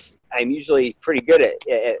I'm usually pretty good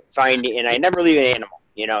at finding, and I never leave an animal.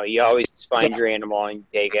 You always find your animal and you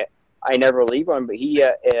take it. I never leave one, but he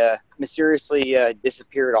mysteriously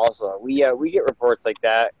disappeared. Also, we get reports like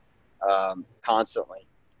that constantly,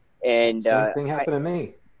 and Same thing happened to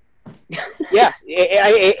me. yeah,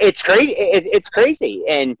 it's crazy. It's crazy,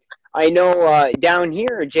 and I know down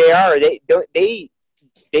here, JR,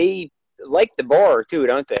 they like the boar too,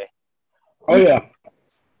 don't they? Oh yeah,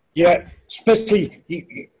 yeah. Especially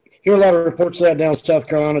you hear a lot of reports of that down in South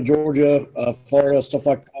Carolina, Georgia, Florida, stuff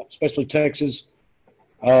like that. Especially Texas.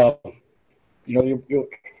 You'll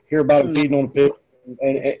hear about them feeding on the pig,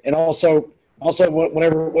 and also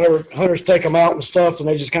whenever hunters take them out and stuff, and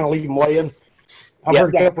they just kind of leave them laying. I've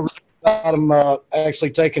heard a couple about them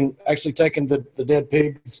actually taking the dead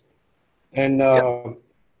pigs and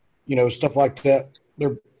stuff like that.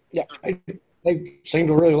 They seem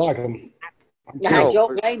to really like them. I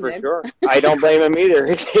don't blame for them. sure. I don't blame him either.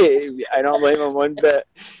 I don't blame him one bit.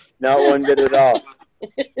 Not one bit at all.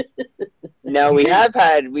 Now we have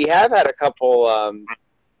had a couple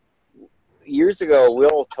years ago.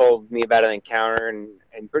 Will told me about an encounter, and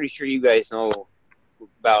I'm pretty sure you guys know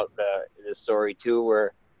about the story too,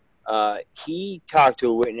 where he talked to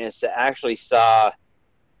a witness that actually saw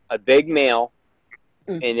a big male,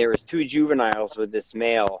 and there was 2 juveniles with this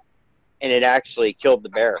male, and it actually killed the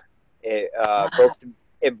bear. It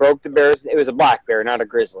broke the bear's. It was a black bear, not a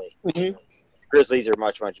grizzly. Mm-hmm. Grizzlies are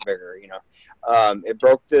much bigger. It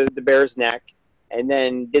broke the bear's neck, and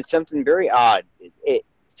then did something very odd. It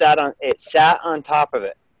sat on top of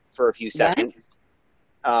it for a few seconds,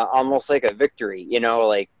 almost like a victory.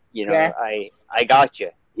 I got you.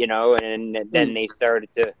 And then they started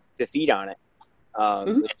to feed on it,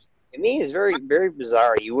 which to me is very very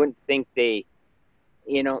bizarre. You wouldn't think they,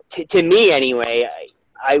 to me anyway.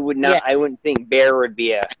 I would not. I wouldn't think bear would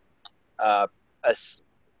be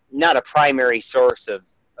not a primary source of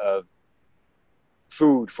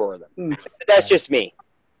food for them. But that's just me.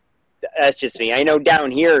 I know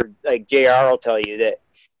down here, like JR will tell you that.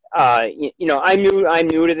 I'm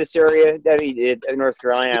new to this area, Debbie, North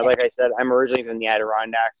Carolina. Like I said, I'm originally from the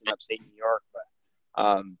Adirondacks in upstate New York, but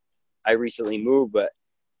I recently moved. But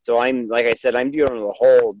so I'm, like I said, I'm dealing with a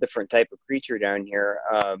whole different type of creature down here.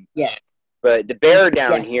 But the bear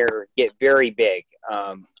down here get very big.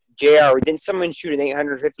 JR, didn't someone shoot an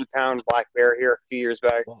 850-pound black bear here a few years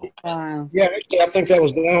back? Wow. Yeah, actually, I think that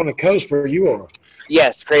was down on the coast where you are.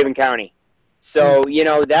 Yes, Craven County. So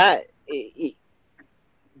that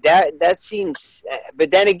seems. But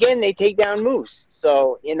then again, they take down moose.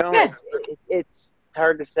 So it's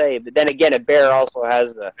hard to say. But then again, a bear also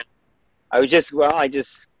has the.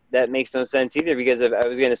 That makes no sense either, because I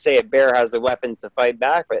was going to say a bear has the weapons to fight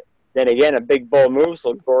back, but then again, a big bull moose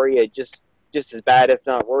will gore you just as bad, if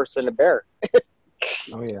not worse, than a bear.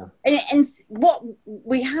 Oh yeah. And what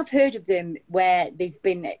we have heard of them, where there's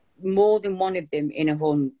been more than one of them in a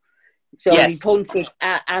hunt. So they've hunted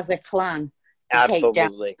as a clan to take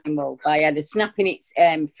down the animal by either snapping its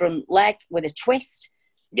front leg with a twist.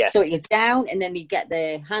 Yes. So it gets down, and then they get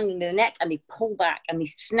the hand under the neck, and they pull back, and they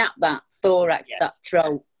snap that thorax, that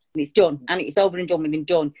throat, and it's done. And it's over and done with and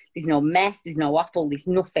done. There's no mess, there's no offal, there's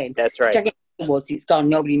nothing. That's right. Afterwards, it's gone.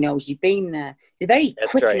 Nobody knows you've been there. It's a very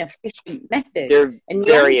quick and efficient method. They're and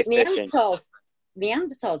very efficient.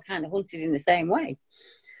 Neanderthals kind of hunted in the same way.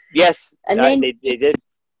 Yes, and then they did.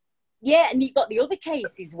 Yeah, and you've got the other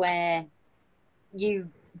cases where they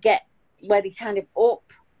kind of up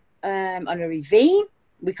on a ravine,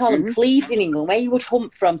 We call them cleaves in England, where you would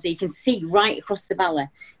hunt from, so you can see right across the valley,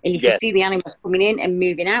 and you can see the animal coming in and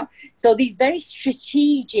moving out. So these very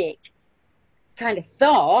strategic kind of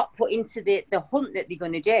thought put into the hunt that they're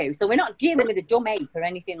going to do. So we're not dealing with a dumb ape or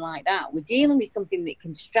anything like that. We're dealing with something that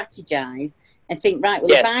can strategize and think, right,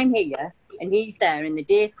 well, if I'm here and he's there and the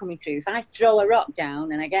deer's coming through, if I throw a rock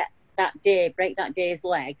down and I get that deer, break that deer's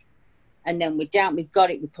leg, and then we've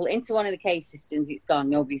got it, we pull it into one of the cave systems, it's gone,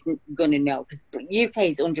 nobody's going to know, because UK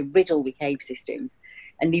is under riddled with cave systems,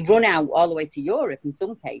 and they run out all the way to Europe in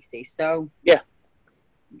some cases. So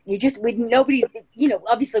nobody's,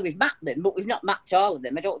 obviously we've mapped them, but we've not mapped all of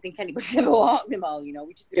them. I don't think anybody's ever walked them all,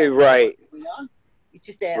 we just don't know what's going on. It's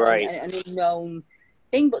just an unknown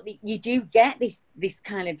thing, but you do get this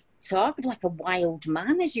kind of talk of like a wild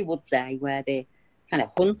man, as you would say, where they're kind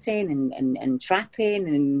of hunting and trapping.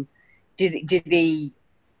 And did they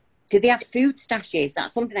have food stashes?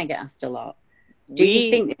 That's something I get asked a lot. Do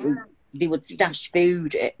you think that they would stash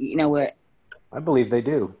food I believe they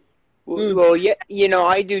do. Well, yeah,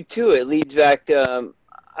 I do too. It leads back to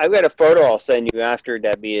I've got a photo I'll send you after,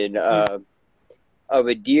 Debbie, of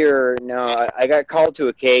a deer. Now, I got called to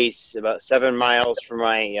a case about 7 miles from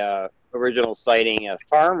my original sighting. A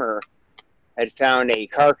farmer had found a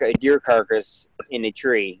deer carcass in a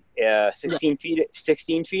tree, 16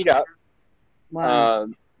 feet up. Wow.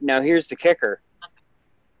 Now, here's the kicker.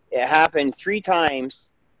 It happened 3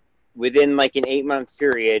 times within like an 8-month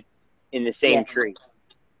period in the same tree.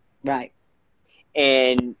 Right.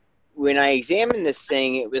 And when I examined this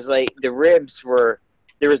thing, it was like there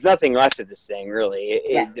was nothing left of this thing, really.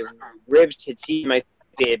 The ribs had seemed like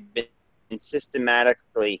they had been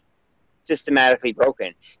systematically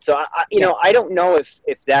broken. So, I don't know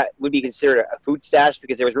if that would be considered a food stash,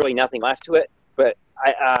 because there was really nothing left to it. But,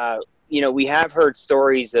 we have heard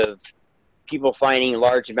stories of people finding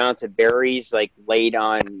large amounts of berries, like laid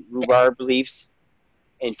on rhubarb leaves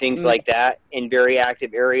and things like that in very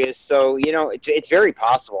active areas. So, it's very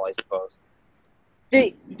possible, I suppose.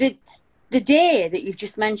 The deer that you've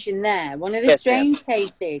just mentioned there, one of the strange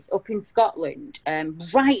cases up in Scotland,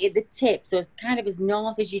 right at the tip, so kind of as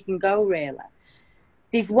north as you can go, really.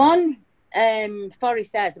 There's one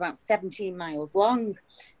forest there, it's about 17 miles long.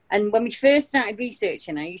 And when we first started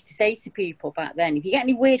researching, I used to say to people back then, if you get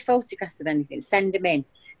any weird photographs of anything, send them in.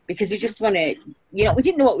 Because we just want to, we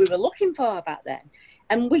didn't know what we were looking for back then.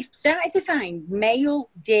 And we started to find male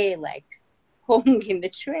deer legs hung in the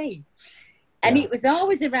tree. And it was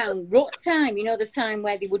always around rut time, the time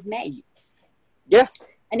where they would mate. Yeah.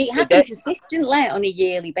 And it happened consistently on a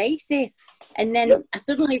yearly basis. And then I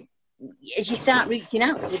suddenly, as you start reaching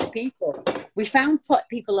out to other people, we found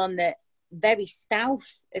people on the very south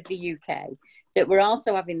of the UK that were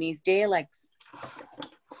also having these deer legs.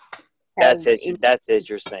 That's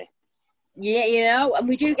interesting. Yeah, and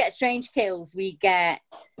we do get strange kills. We get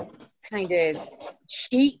kind of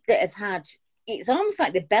sheep that have had, it's almost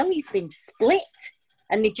like the belly's been split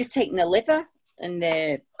and they've just taken the liver and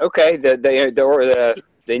the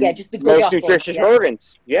just the good most offal, nutritious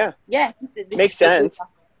organs. Yeah. Yeah, makes sense.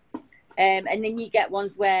 And then you get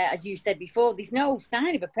ones where, as you said before, there's no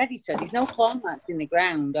sign of a predator. There's no claw marks in the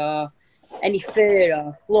ground or any fur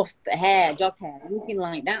or fluff, hair, dog hair, anything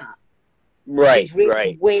like that. Right. These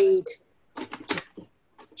really weird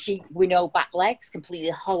sheep with no back legs, completely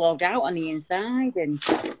hollowed out on the inside, and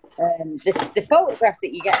the photographs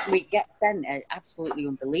that we get sent are absolutely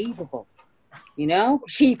unbelievable.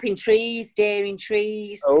 Sheep in trees, deer in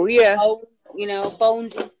trees. Oh yeah.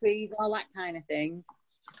 Bones in trees, all that kind of thing.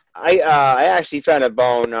 I actually found a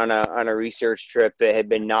bone on a research trip that had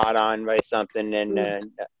been gnawed on by something, and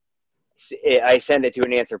I sent it to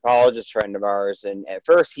an anthropologist friend of ours, and at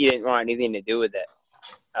first he didn't want anything to do with it.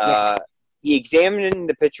 He examined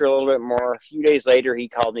the picture a little bit more. A few days later, he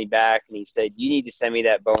called me back and he said, "You need to send me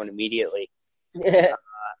that bone immediately."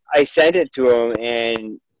 I sent it to him,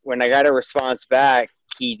 and when I got a response back,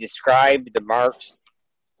 he described the marks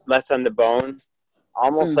left on the bone,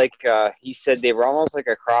 almost like he said they were almost like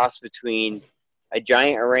a cross between a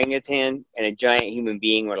giant orangutan and a giant human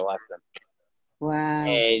being would have left them. Wow.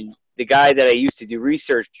 And the guy that I used to do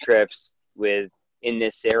research trips with in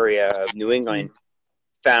this area of New England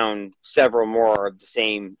found several more of the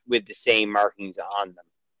same markings on them.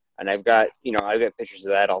 And I've got pictures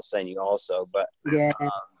of that I'll send you also. But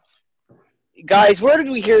guys, where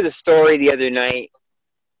did we hear the story the other night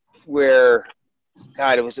where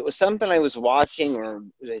it was something I was watching, or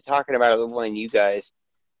was I talking about it with one of you guys,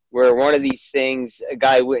 where one of these things, a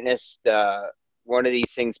guy witnessed one of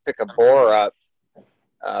these things pick a boar up,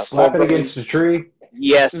 slap it against a tree.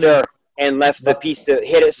 Yes, sir, and left the piece hit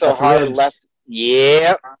it so hard, left.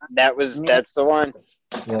 Yeah, that's the one.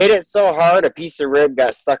 Yeah. Hit it so hard, a piece of rib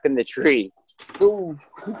got stuck in the tree. Ooh.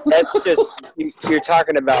 That's just, you're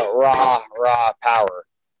talking about raw power,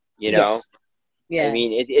 you know? Yeah. I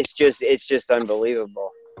mean, it's just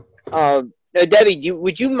unbelievable. Now, Debbie,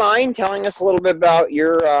 would you mind telling us a little bit about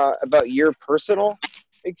your personal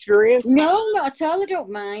experience? No, not at all. I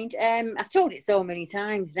don't mind. I've told it so many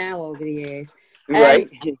times now over the years. Right.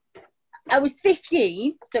 I was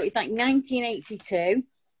 15, so it's like 1982.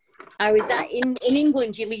 I was in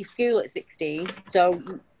England. You leave school at 16, so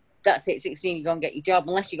that's it. 16, you go and get your job,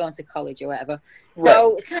 unless you're going to college or whatever. So I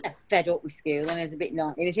was kind of fed up with school, and I was a bit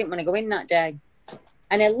naughty. I didn't want to go in that day.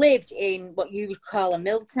 And I lived in what you would call a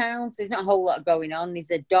mill town, so there's not a whole lot going on.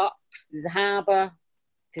 There's a docks, there's a harbour,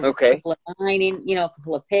 there's a couple of mining, a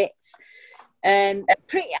couple of pits. I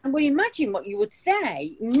would imagine what you would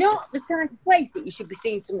say, not the type of place that you should be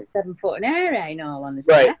seeing something 7 foot in air, in all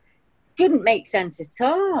honesty. Right. Didn't make sense at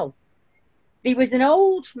all. There was an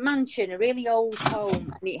old mansion, a really old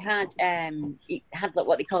home, and it had like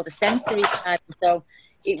what they called a sensory garden. So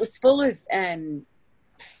it was full of kind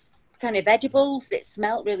of edibles that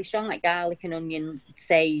smelt really strong, like garlic and onion,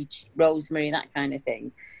 sage, rosemary, that kind of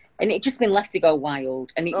thing. And it just been left to go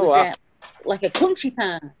wild. And it was like a country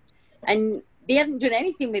park. And they hadn't done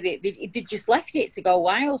anything with it. They just left it to go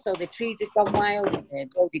wild. So the trees had gone wild, and the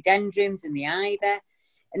rhododendrons and the ivy.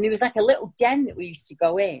 And there was like a little den that we used to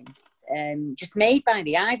go in, just made by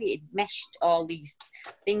the ivy. It meshed all these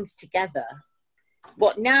things together.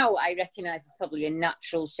 What now I recognise is probably a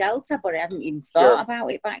natural shelter, but I hadn't even thought about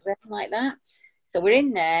it back then like that. So we're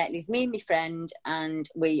in there, and it's me and my friend, and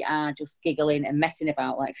we are just giggling and messing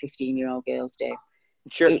about like 15-year-old girls do.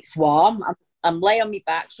 Sure. It's warm. I'm laying on my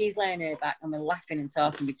back, she's laying on her back, and we're laughing and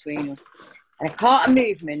talking between us. And I caught a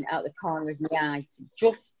movement out the corner of my eye,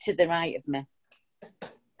 just to the right of me.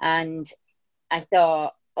 And I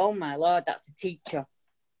thought, oh my Lord, that's a teacher.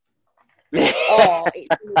 Or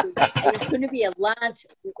it's going to be a lad,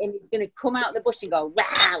 and he's going to come out the bush and go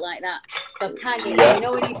rah, like that. So kind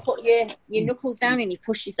of, when you put your knuckles down and you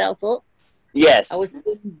push yourself up. Yes. I was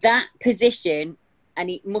in that position, and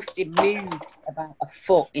it must have moved about a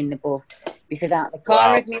foot in the bush, because out the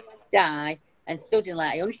corner of my left eye, and suddenly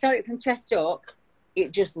I only saw it from chest up.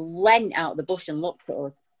 It just leant out of the bush and looked at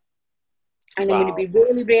us. And I'm going to be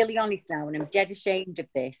really, really honest now, and I'm dead ashamed of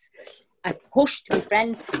this. I pushed my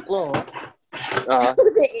friend to the floor so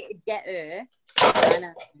that it'd get her, and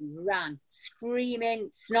I ran, screaming,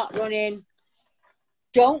 snot running.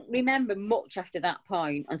 Don't remember much after that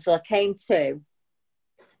point until I came to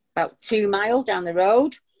about 2 miles down the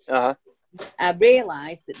road. I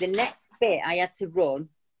realised that the next bit I had to run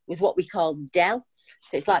was what we call dell.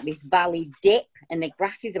 So it's like this valley dip, and the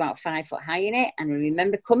grass is about 5 foot high in it. And I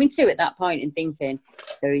remember coming to at that point and thinking,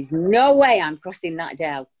 there is no way I'm crossing that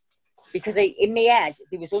dell. Because in my head,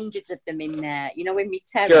 there was hundreds of them in there, in my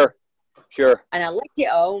terror. Sure. And I left it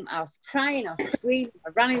home. I was crying, I was screaming. I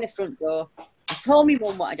ran in the front door. I told my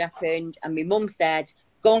mum what had happened. And my mum said,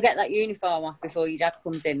 go and get that uniform off before your dad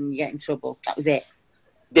comes in and you get in trouble. That was it.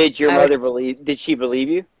 Did your mother did she believe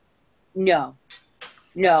you? No.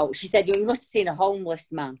 She said, you must have seen a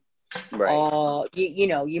homeless man. Right. Or,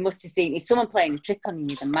 you must have seen, is someone playing a trick on you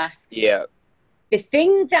with a mask? Yeah. The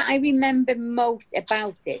thing that I remember most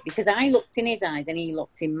about it, because I looked in his eyes and he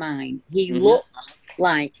looked in mine, he looked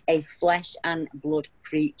like a flesh and blood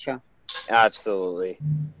creature. Absolutely.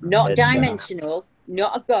 Not dimensional,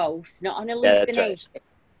 not a ghost, not an hallucination. That's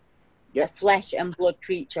right. A flesh and blood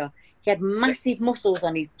creature. He had massive muscles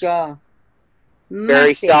on his jaw.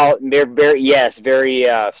 Very solid, very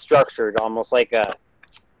structured, almost like a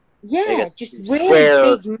just square,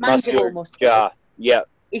 really big mandible muscles. Jaw. Yep.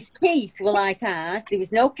 His teeth were like ours. There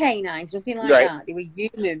was no canines, nothing like that. They were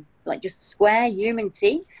human, like just square human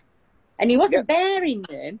teeth. And he wasn't bearing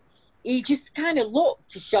them. He just kind of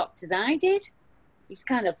looked as shocked as I did. He's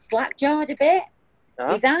kind of slack-jawed a bit.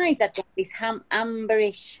 His eyes had like this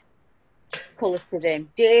amberish colour to them,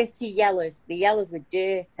 dirty yellows. The yellows were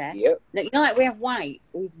dirty. Yep. Like we have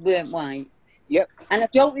whites. These weren't white. Yep. And I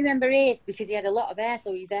don't remember ears because he had a lot of hair,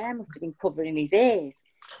 so his hair must have been covering his ears.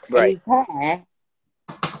 Right. And his hair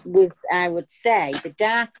was, I would say, the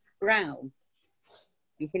dark brown.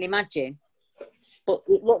 You can imagine. But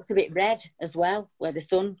it looked a bit red as well, where the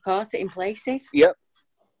sun caught it in places. Yep.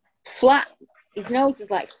 Flat. His nose was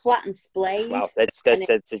like flat and splayed. Wow, that's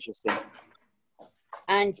interesting.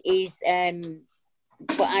 And his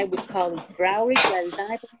what I would call his brow ridge, where his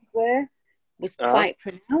eyebrows were, was quite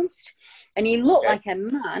pronounced. And he looked like a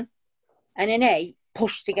man and an ape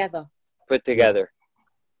pushed together. Put together.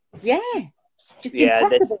 Yeah. Just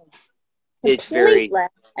impossible. It's very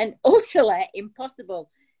and utterly impossible.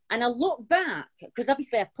 And I looked back, because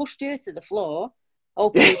obviously I pushed her to the floor,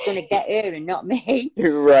 hoping he was going to get her and not me.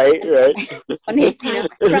 Right. And it's,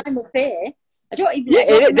 primal fear. I don't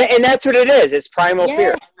even... and that's what it is. It's primal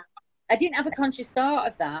fear. I didn't have a conscious thought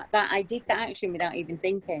of that I did that action without even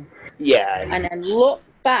thinking. Yeah. And then looked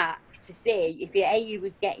back to see if A,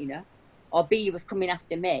 was getting her, or B, was coming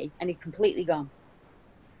after me, and he'd completely gone.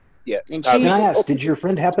 Yeah. And Can I ask, did your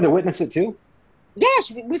friend happen to witness it too? Yeah,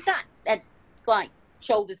 she was sat like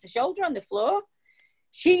shoulders to shoulder on the floor.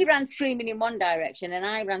 She ran screaming in one direction, and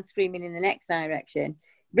I ran screaming in the next direction,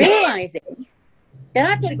 realising that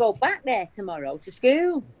I've got to go back there tomorrow to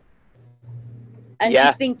school. And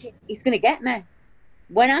just thinking, he's going to get me.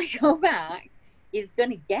 When I go back, he's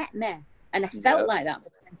going to get me. And I felt like that for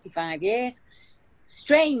 25 years.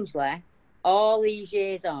 Strangely, all these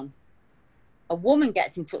years on, a woman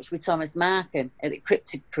gets in touch with Thomas Markham at the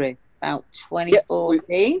Cryptid Crew about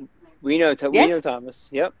 2014. We know Thomas.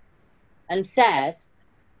 Yep. And says,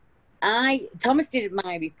 Thomas did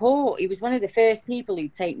my report. He was one of the first people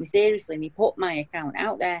who'd take me seriously, and he put my account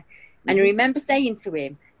out there. And I remember saying to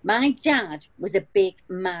him, my dad was a big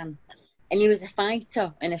man, and he was a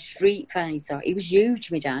fighter and a street fighter. He was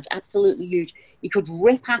huge, my dad, absolutely huge. He could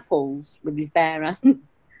rip apples with his bare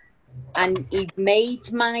hands. And he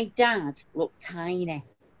made my dad look tiny.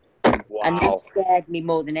 Wow. And that scared me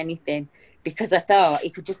more than anything, because I thought he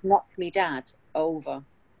could just knock me dad over.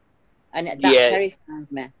 And that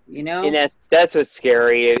terrified me, And that's what's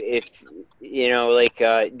scary. If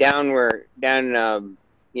down where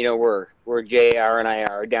JR and I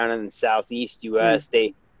are down in the southeast U.S.,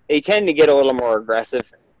 they tend to get a little more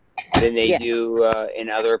aggressive than they do in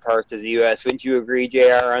other parts of the U.S. Wouldn't you agree,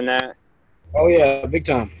 JR, on that? Oh yeah, big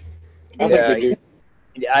time. I think they do.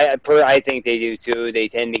 I think they do too. They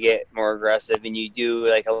tend to get more aggressive, and you do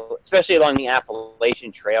especially along the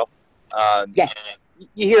Appalachian Trail.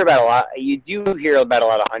 You hear about a lot. You do hear about a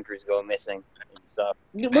lot of hunters go missing and stuff.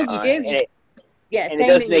 Well, you do. And it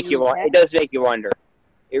does make you. It does make you wonder.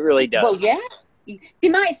 It really does. Well, yeah. They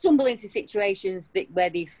might stumble into situations where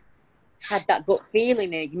they've had that gut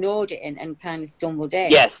feeling and ignored it and kind of stumbled in.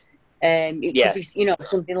 Yes. It could be,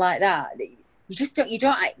 something like that. You just don't.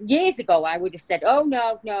 Years ago, I would have said, "Oh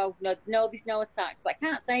no, there's no attacks," but I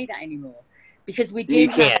can't say that anymore because we do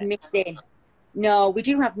have missing. No, we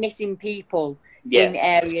do have missing people in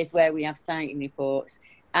areas where we have sighting reports,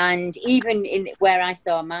 and even in where I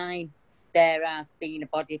saw mine, there has been a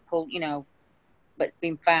body pulled, that's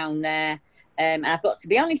been found there, and I've got to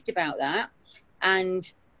be honest about that. And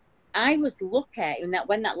I was lucky in that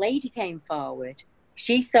when that lady came forward,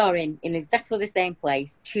 she saw him in exactly the same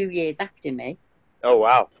place 2 years after me. Oh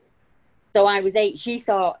wow! So I was 8. She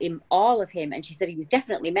saw all of him, and she said he was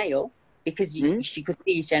definitely male because she could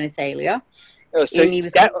see his genitalia. Oh, so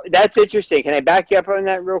that's interesting. Can I back you up on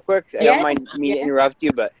that real quick? I don't mind me to interrupt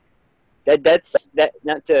you, but that's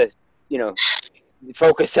not to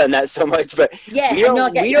focus on that so much, but we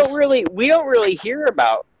don't really hear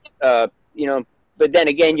about But then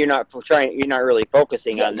again, you're not really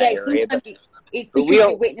focusing on that area. It's because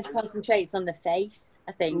the witness concentrates on the face,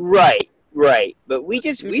 I think. Right. But we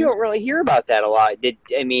don't really hear about that a lot.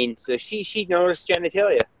 So she noticed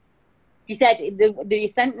genitalia. She said the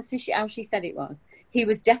sentence how she said it was, he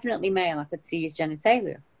was definitely male. I could see his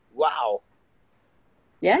genitalia. Wow.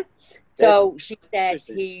 Yeah. So she said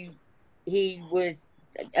he was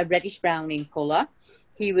a reddish brown in colour.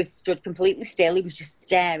 He was stood completely still. He was just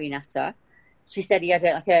staring at her. She said he had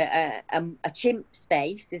a chimp's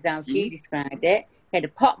face, is how she described it. He had a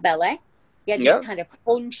pot belly. He had this kind of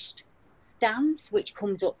hunched stance, which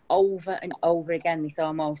comes up over and over again. This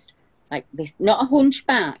almost like this, not a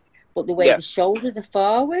hunchback, but the way the shoulders are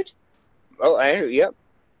forward. Oh, yep.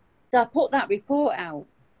 So I put that report out.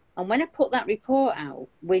 And when I put that report out,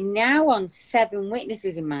 we're now on 7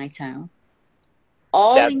 witnesses in my town.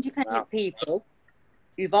 All independent people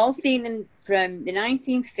who've all seen them from the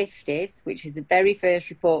 1950s, which is the very first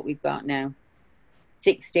report we've got now.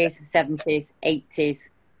 60s, 70s, 80s,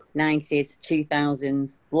 90s,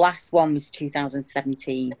 2000s. Last one was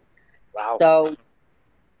 2017. Wow. So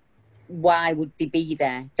why would they be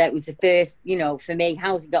there? That was the first, for me,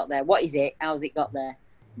 how's it got there? What is it? How's it got there?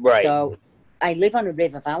 Right. So I live on a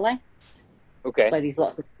river valley. Okay. Where there's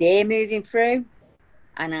lots of deer moving through.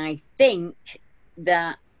 And I think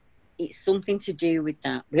that it's something to do with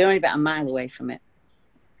that. We're only about a mile away from it.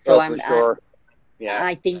 So for sure.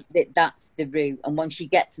 I think that's the route. And once you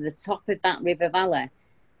get to the top of that river valley,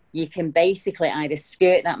 you can basically either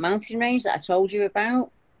skirt that mountain range that I told you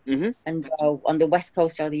about and go on the west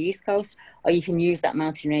coast or the east coast, or you can use that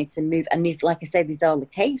mountain range to move. And there's, like I said, there's all the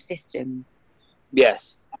cave systems.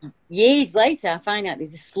 Yes. years later, I find out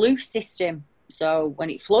there's a sluice system. So when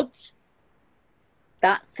it floods,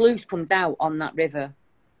 that sluice comes out on that river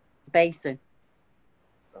basin.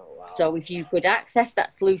 Oh, wow. So if you could access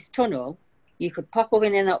that sluice tunnel, you could pop up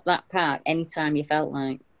in and up that park anytime you felt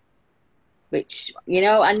like. Which, you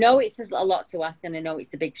know, I know it's a lot to ask, and I know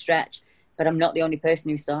it's a big stretch, but I'm not the only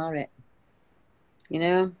person who saw it. You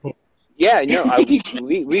know? Yeah, no,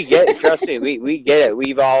 we get it. Trust me, we get it.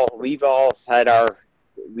 We've all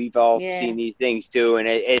seen these things too, and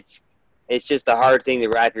it's just a hard thing to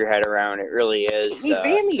wrap your head around. It really is. It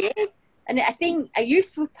really is. And I think I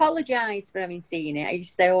used to apologise for having seen it. I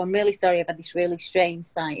used to say, "Oh, I'm really sorry. I've had this really strange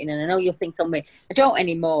sighting," and I know you'll think I'm weird. I don't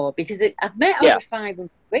anymore because I've met over 500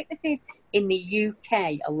 witnesses in the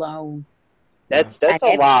UK alone. That's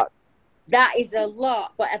a lot. That is a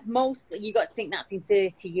lot, but at most you got to think that's in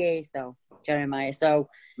 30 years, though, Jeremiah. So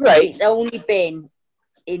it's only been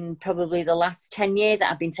in probably the last 10 years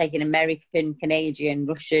that I've been taking American, Canadian,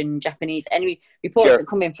 Russian, Japanese, any reports that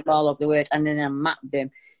come in from all over the world, and then I map them.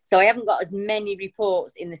 So I haven't got as many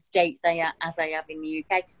reports in the States as I have in the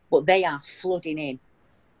UK, but they are flooding in.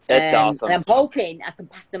 That's awesome. And I'm hoping I can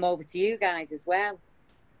pass them over to you guys as well.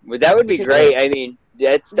 Well, that would be great. I mean,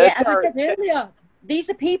 that's as I said earlier, these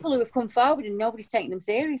are people who have come forward and nobody's taking them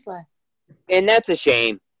seriously. And that's a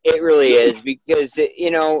shame. It really is, because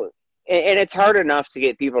you know, and it's hard enough to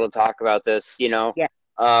get people to talk about this. You know,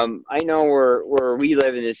 I know where we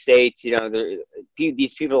live in the States. You know,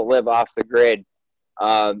 these people that live off the grid.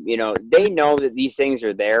 You know, they know that these things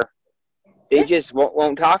are there. They just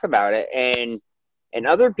won't talk about it. And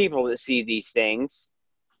other people that see these things,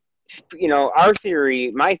 you know, our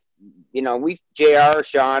theory, JR,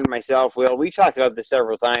 Sean, myself, Will, we've talked about this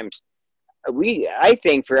several times. I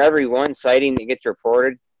think for every one sighting that gets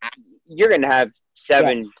reported, you're going to have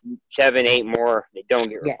seven, 8 more that don't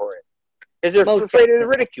get reported because they're afraid of the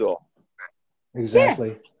ridicule. Exactly.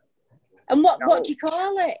 Yeah. And what do you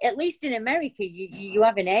call it? At least in America, you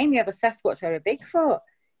have a name, you have a Sasquatch or a Bigfoot.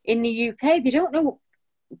 In the UK, they don't know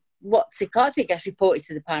what to call it. It gets reported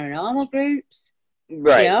to the paranormal groups.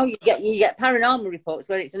 Right. You know, you get paranormal reports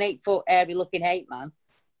where it's an 8-foot airy looking ape man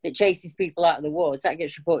that chases people out of the woods. That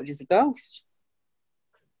gets reported as a ghost.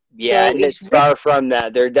 Yeah, so and it's far from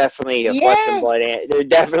that. They're definitely a flesh and blood. They're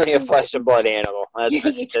definitely a flesh and blood animal. That's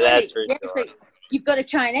for sure. So you've got to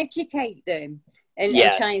try and educate them and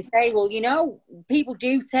try and say, well, you know, people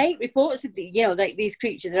do take reports of like these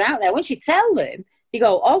creatures are out there. Once you tell them, they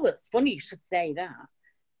go, oh, well, it's funny you should say that,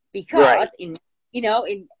 because in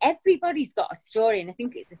everybody's got a story, and I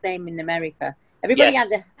think it's the same in America. Everybody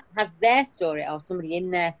has their story, or somebody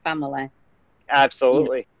in their family.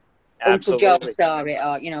 Absolutely. Uncle Joe saw it,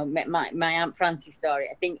 or my Aunt Francie saw it.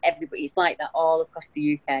 I think everybody's like that all across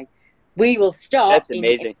the UK. We will stop in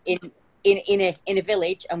a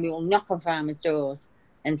village, and we will knock on farmers' doors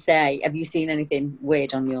and say, "Have you seen anything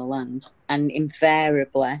weird on your land?" And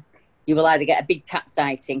invariably, you will either get a big cat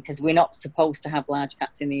sighting, because we're not supposed to have large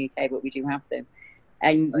cats in the UK, but we do have them,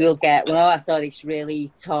 and you'll get, well, I saw this really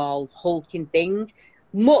tall, hulking thing,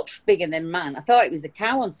 much bigger than man. I thought it was a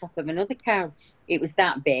cow on top of another cow. It was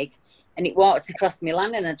that big. And it walked across my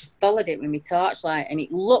land, and I just followed it with my torchlight, and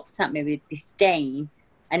it looked at me with disdain,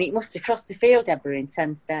 and it must have crossed the field, Deborah, in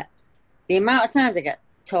 10 steps. The amount of times I get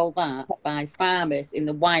told that by farmers in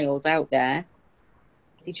the wild out there,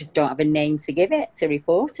 they just don't have a name to give it, to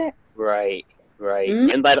report it. Right.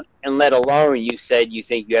 And let alone, you said you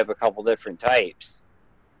think you have a couple different types.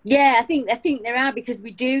 Yeah, I think there are, because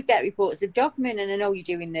we do get reports of dogmen, and I know you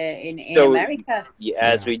do in America.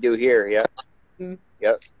 As we do here, Yep.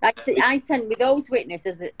 I tend, with those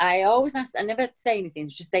witnesses, I always ask, I never say anything,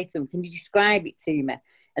 just say to them, can you describe it to me?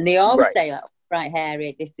 And they always say, like, right,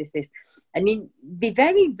 hairy, this. And they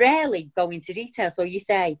very rarely go into detail. So you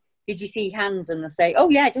say, did you see hands? And they'll say, oh,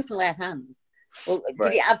 yeah, I definitely had hands. Well,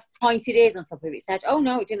 did it have pointed ears on top of it? Said, oh,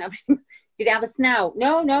 no, it didn't have. Did it have a snout?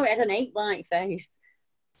 No, it had an ape-like face.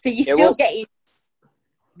 So you're still getting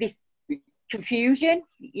this confusion,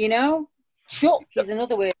 you know? Shook is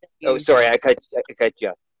another word. Oh, sorry, I cut you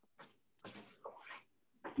off.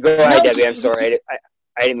 Go ahead, Debbie. I'm sorry.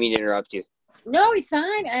 I didn't mean to interrupt you. No, it's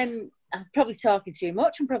fine. I'm probably talking too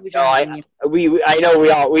much. I'm probably driving you. I know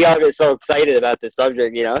we all get so excited about this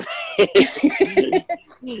subject, you know.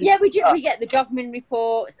 Yeah, we do. We get the dogman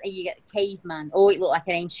reports, and you get the caveman. Oh, it looked like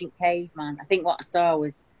an ancient caveman. I think what I saw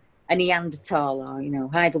was a Neanderthal, or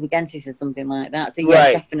Heidelbergensis or something like that. So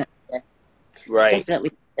yeah,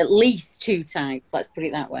 definitely at least 2 types. Let's put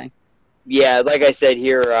it that way. Yeah, like I said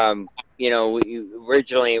here,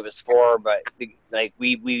 originally it was 4, but like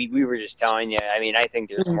we were just telling you. I mean, I think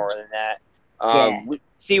there's more than that.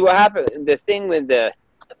 See what happened. The thing with the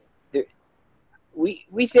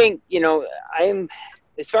we think, I'm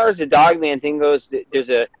as far as the Dogman thing goes. There's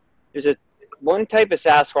a one type of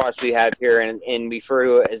Sasquatch we have here, and we refer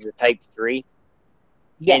to it as the Type 3,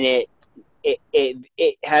 and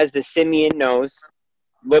it has the simian nose,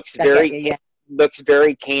 looks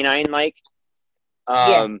very canine like.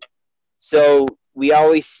 So we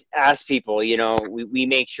always ask people, we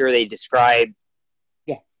make sure they describe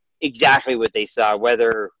exactly what they saw,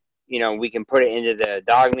 whether we can put it into the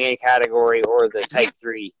Dogman category or the Type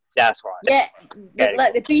 3 Sasquatch. Yeah,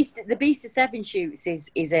 like the Beast of Seven Shoots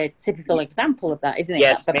is a typical example of that, isn't it?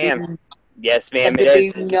 Yes, that ma'am. Yes, ma'am, the it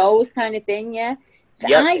is. baboon nose kind of thing, yeah. So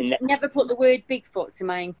Yep. I never put the word Bigfoot to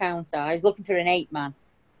my encounter. I was looking for an ape man.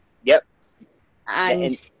 Yep.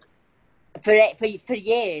 And for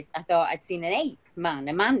years, I thought I'd seen an ape man,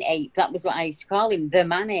 a man ape. That was what I used to call him, the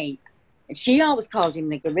man ape. And she always called him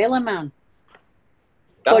the gorilla man.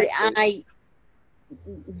 But I,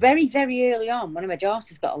 very, very early on, one of my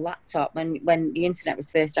daughters got a laptop when the internet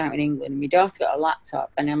was first out in England. My daughter got a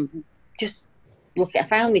laptop, and I'm just looking. I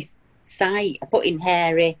found this site. I put in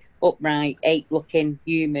hairy, upright, ape-looking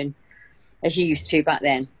human, as you used to back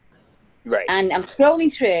then. Right. And I'm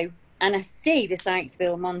scrolling through, and I see the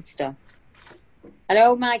Sykesville monster. And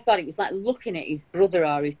oh my God, it was like looking at his brother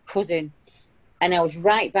or his cousin. And I was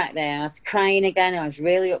right back there. I was crying again. I was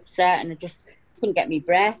really upset, and I just couldn't get my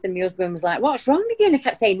breath. And my husband was like, "What's wrong with you?" And I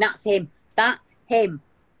kept saying, "That's him. That's him."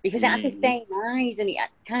 Because it had the same eyes, and it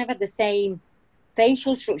kind of had the same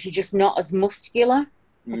facial structure, just not as muscular.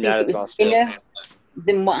 I think it was thinner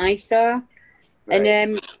than what I saw. Right.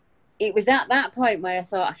 And it was at that point where I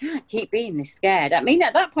thought, I can't keep being this scared. I mean,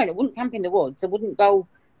 at that point, I wouldn't camp in the woods. I wouldn't go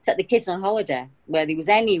take the kids on holiday where there was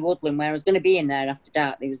any woodland where I was going to be in there after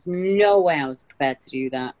dark. There was no way I was prepared to do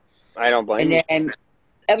that. I don't blame you.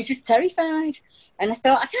 I was just terrified. And I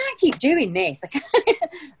thought, I can't keep doing this.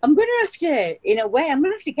 I'm going to have to, in a way, I'm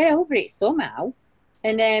going to have to get over it somehow.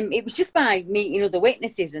 And it was just by meeting other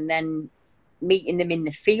witnesses and then meeting them in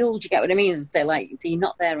the field. You get what I mean? So you're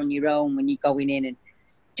not there on your own when you're going in, and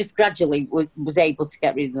just gradually was able to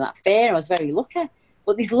get rid of that fear. I was very lucky.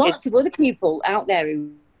 But there's lots of other people out there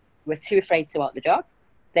who were too afraid to walk the dog.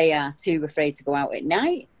 They are too afraid to go out at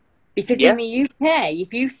night. Because in the UK,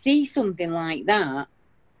 if you see something like that,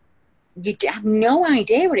 you have no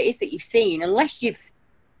idea what it is that you've seen unless you've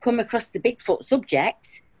come across the Bigfoot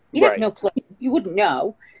subject. You'd have no clue. You wouldn't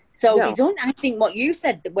know. So I think what you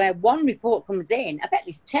said, that where one report comes in, I bet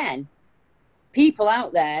there's 10 people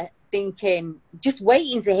out there thinking, just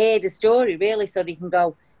waiting to hear the story, really, so they can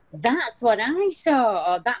go, that's what I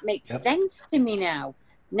saw, or that makes sense to me now.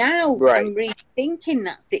 Now I'm rethinking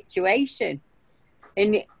that situation.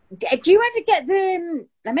 And do you ever get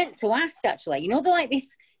I meant to ask actually, they're like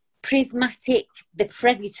this prismatic, the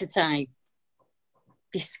predator type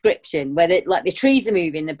description, where the trees are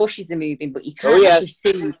moving, the bushes are moving, but you can't actually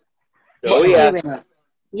see what's doing it.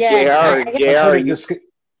 Yeah.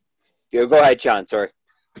 Go ahead, John, sorry.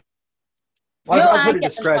 Well, I've heard it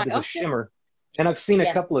described as a shimmer, and I've seen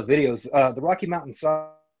a couple of videos. The Rocky Mountain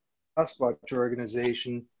Sasquatch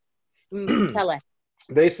Organization,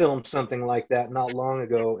 they filmed something like that not long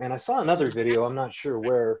ago, and I saw another video, I'm not sure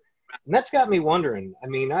where, and that's got me wondering. I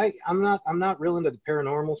mean, I'm not real into the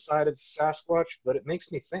paranormal side of Sasquatch, but it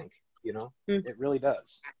makes me think, it really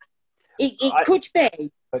does. It could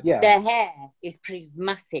be, but yeah, their hair is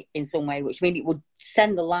prismatic in some way, which means it would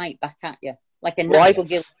send the light back at you, like a natural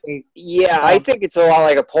gill suit. Yeah, I think it's a lot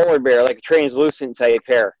like a polar bear, like a translucent type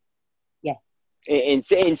hair. Yeah.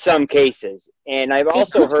 In some cases. And I've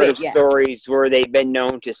also heard of stories where they've been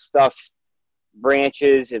known to stuff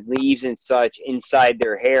branches and leaves and such inside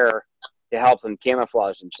their hair to help them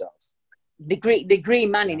camouflage themselves. The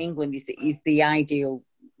green man in England is the ideal.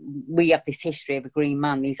 We have this history of a green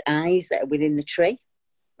man, these eyes that are within the tree.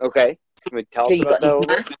 Okay. Can you tell us about that a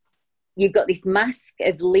little bit? You've got this mask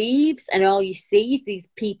of leaves, and all you see is these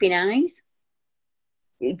peeping eyes.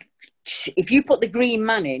 If you put the green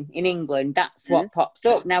man in England, that's what pops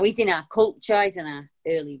up. Now, he's in our culture, he's in our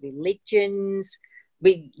early religions.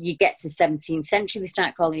 You get to the 17th century, they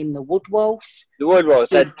start calling him the woodwose. The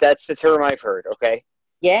woodwose, that's the term I've heard, okay.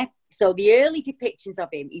 Yeah, so the early depictions of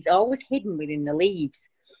him, he's always hidden within the leaves.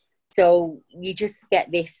 So you just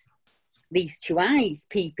get these two eyes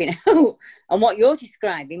peeping out. And what you're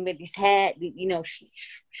describing with his hair,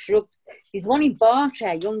 shrugs. There's one in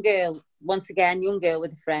Barter, young girl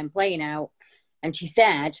with a friend playing out. And she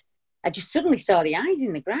said, I just suddenly saw the eyes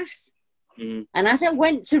in the grass. And as I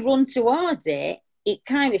went to run towards it, it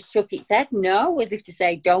kind of shook its head no, as if to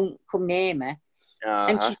say, don't come near me.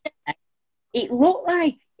 And she said, it looked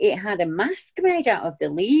like it had a mask made out of the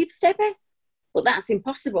leaves, Debbie. But that's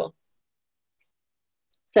impossible.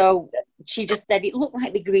 So she just said it looked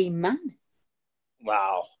like the Green Man.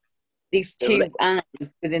 Wow. These two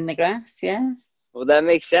eyes within the grass, yeah. Well, that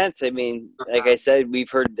makes sense. I mean, like I said, we've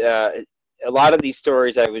heard a lot of these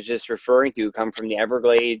stories I was just referring to come from the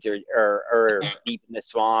Everglades or deep in the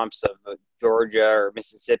swamps of Georgia or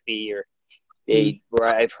Mississippi, or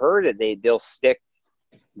where I've heard that they'll stick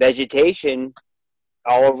vegetation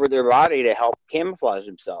all over their body to help camouflage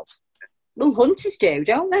themselves. Well, hunters do,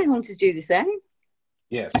 don't they? Hunters do the same.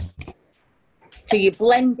 Yes. So you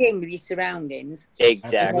blend in with your surroundings.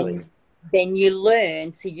 Exactly. And then you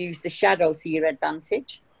learn to use the shadow to your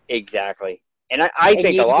advantage. Exactly. And I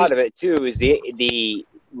think a lot of it too is the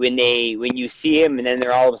when you see them and then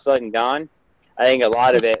they're all of a sudden gone. I think a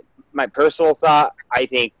lot of it, my personal thought, I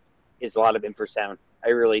think, is a lot of infrasound. I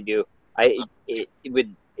really do.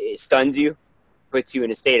 It stuns you, puts you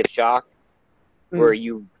in a state of shock where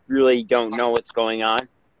you really don't know what's going on,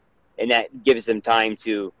 and that gives them time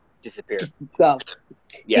to disappear. Go.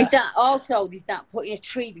 Yeah. Does that putting a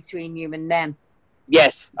tree between you and them?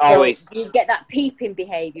 Yes, so always. You get that peeping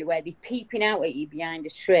behaviour where they're peeping out at you behind a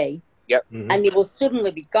tree. Yep. And they will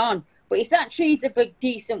suddenly be gone. But if that tree's of a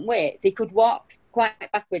decent width, they could walk quite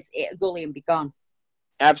backwards, hit a gully and be gone.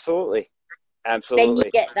 Absolutely. Then Absolutely.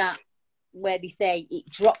 you get that where they say it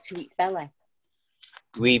dropped to its belly.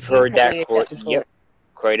 We've heard that quote. Yep.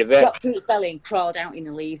 Quite a bit. Dropped to its belly and crawled out in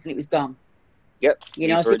the leaves and it was gone. Yep. You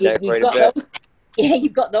know, We've so heard that you've quite a got bit. those. Yeah,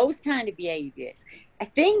 you've got those kind of behaviours. I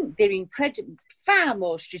think they're far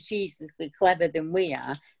more strategically clever than we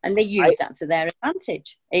are, and they use that to their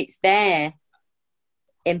advantage. It's their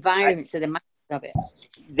environment, so they're masters of it.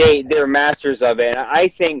 They're masters of it. And I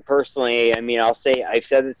think personally, I mean, I've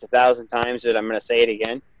said this 1,000 times, but I'm going to say it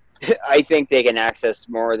again. I think they can access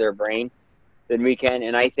more of their brain than we can,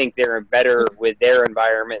 and I think they're better with their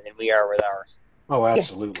environment than we are with ours. Oh,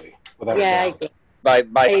 absolutely. Without a doubt.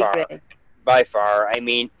 By far. I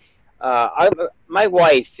mean, my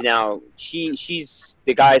wife now, she's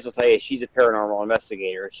the guys will tell you she's a paranormal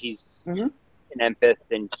investigator. She's an empath,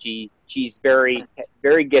 and she's very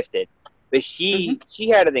very gifted. But she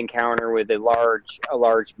had an encounter with a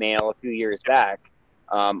large male a few years back,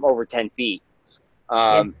 over 10 feet.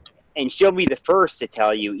 And she'll be the first to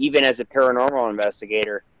tell you, even as a paranormal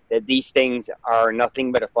investigator, that these things are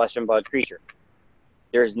nothing but a flesh and blood creature.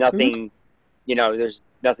 There's nothing, there's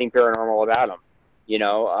nothing paranormal about them.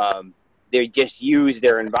 They just use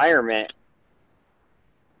their environment.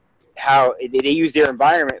 They use their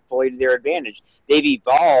environment fully to their advantage. They've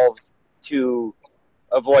evolved to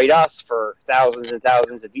avoid us for thousands and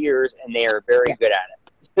thousands of years, and they are very good at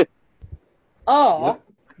it.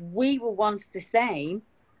 We were once the same,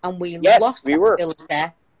 and we lost we that were.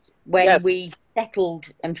 ability when we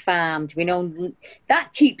settled and farmed. We know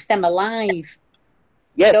that keeps them alive.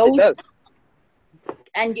 Yes, it does.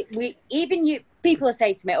 And people are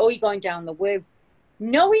saying to me, "Oh, you're going down the woo."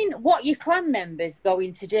 Knowing what your clan member's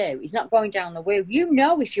going to do is not going down the woo. You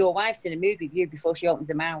know if your wife's in a mood with you before she opens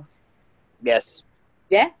her mouth. Yes.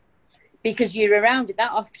 Yeah, because you're around it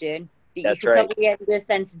that often that you could probably end their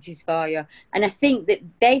sentences for you. And I think that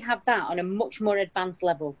they have that on a much more advanced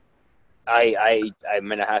level. I'm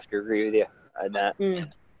gonna have to agree with you on that.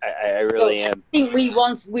 I really am. I think we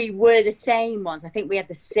were the same ones. I think we had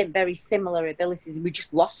the very similar abilities. We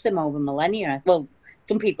just lost them over millennia. Well,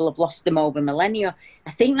 some people have lost them over millennia.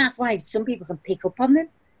 I think that's why some people can pick up on them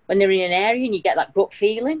when they're in an area and you get that gut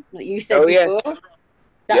feeling that you said before.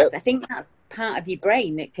 I think that's part of your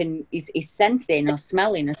brain that is sensing or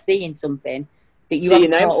smelling or seeing something that you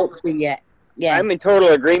haven't caught up to yet. Yeah, I'm in total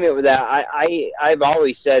agreement with that. I've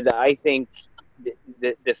always said that I think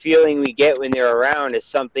the feeling we get when they're around is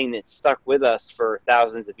something that's stuck with us for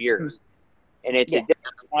thousands of years, and it's a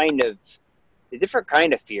different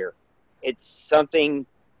kind of fear. It's something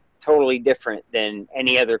totally different than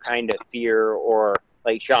any other kind of fear, or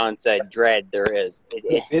like Sean said, dread there is.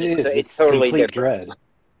 It's totally different. Dread.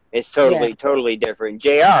 It's totally different.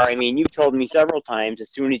 JR, I mean, you've told me several times, as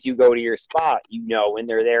soon as you go to your spot, you know when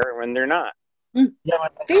they're there and when they're not. Yeah,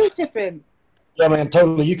 feels different. Yeah, man,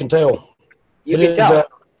 totally. You can tell. You can tell.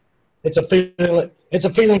 It's a feeling. It's a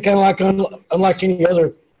feeling kind of like unlike any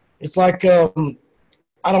other. It's like I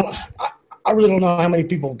really don't know how many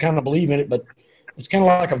people kind of believe in it, but it's kind of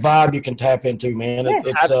like a vibe you can tap into, man.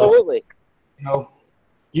 It's absolutely.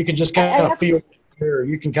 You can just kind of feel.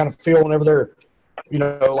 You can kind of feel whenever they're,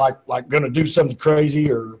 like going to do something crazy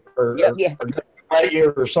or or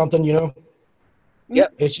something,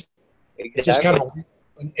 Yep. It's just kind of,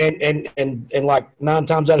 and like 9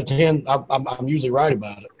 times out of 10, I'm usually right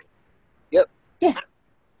about it. Yep. Yeah.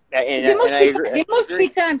 And, There must, and I be, agree. there must be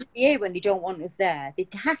times of the year when they don't want us there. There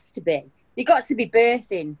has to be. They've got to be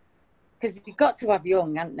birthing because they've got to have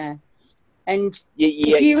young, haven't they? And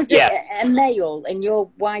if you was a male and your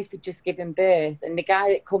wife had just given birth and the guy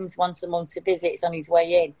that comes once a month to visit is on his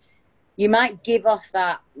way in, you might give off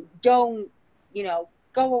that, don't,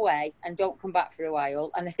 go away and don't come back for a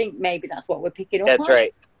while. And I think maybe that's what we're picking up on. That's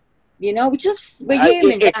right. We're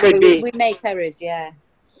humans, aren't we? We make errors, yeah.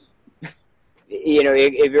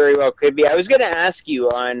 It very well could be. I was going to ask you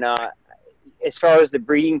on, as far as the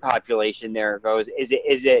breeding population there goes, is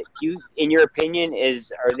it in your opinion,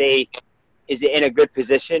 is it in a good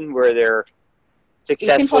position where they're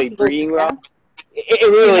successfully breeding well? It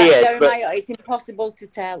really is. Jeremiah, it's impossible to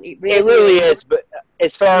tell. It really is. But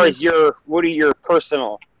as far as what are your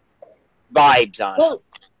personal vibes on it? Well,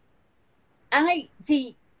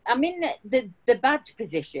 I'm in the bad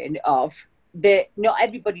position of that not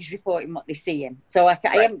everybody's reporting what they're seeing. So I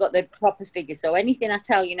haven't got the proper figures. So anything I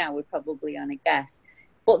tell you now, we're probably on a guess.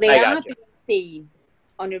 But they are being seen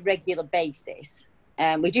on a regular basis.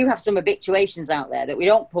 We do have some habituations out there that we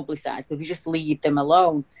don't publicise, but we just leave them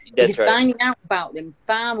alone. That's right. Finding out about them is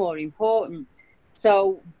far more important.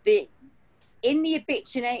 So in the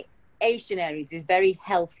habituation areas, there's very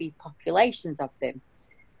healthy populations of them.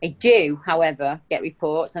 I do, however, get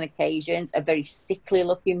reports on occasions of very sickly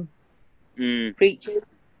looking creatures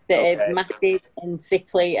that are massive and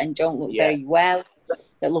sickly and don't look very well,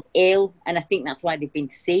 that look ill. And I think that's why they've been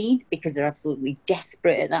seen, because they're absolutely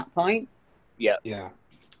desperate at that point. Yeah.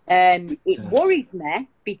 It worries me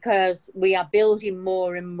because we are building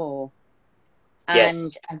more and more.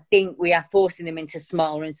 And I think we are forcing them into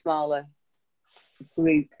smaller and smaller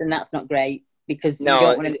groups, and that's not great. Because you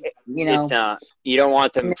don't want to, it's not. You don't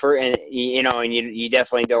want them and you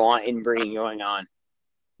definitely don't want inbreeding going on.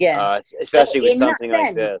 Yeah. Especially with something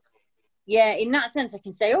like this. Yeah, in that sense, I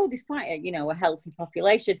can say, there's quite a healthy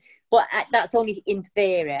population, but that's only in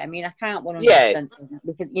theory. I mean, I can't 100% say that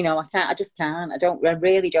because I just can't. I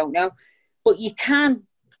really don't know. But you can.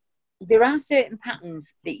 There are certain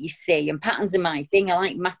patterns that you see, and patterns are my thing. I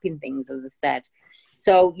like mapping things, as I said.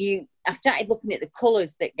 So I started looking at the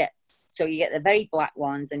colours that get. So you get the very black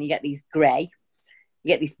ones, and you get these grey,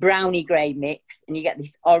 you get this browny grey mix, and you get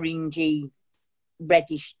this orangey,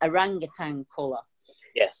 reddish orangutan colour.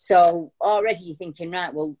 Yes. So already you're thinking,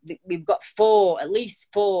 right, well, we've got at least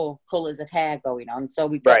four colours of hair going on. So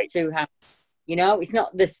we've got to have, it's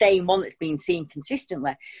not the same one that's been seen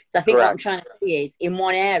consistently. So I think what I'm trying to say is, in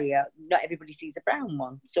one area, not everybody sees a brown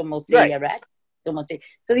one. Some will see a red, some will see.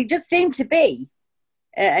 So there just seems to be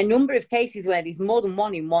a number of cases where there's more than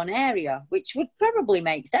one in one area, which would probably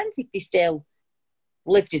make sense if they still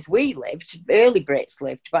lived as we lived, early Brits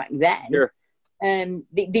lived back then. Sure.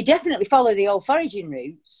 They definitely follow the old foraging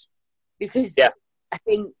routes, because I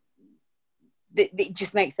think it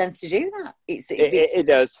just makes sense to do that. It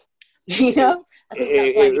does. I think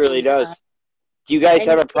that's why it really does. That. Do you guys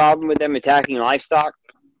have a problem with them attacking livestock?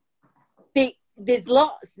 There's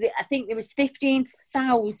lots. I think there was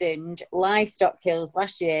 15,000 livestock kills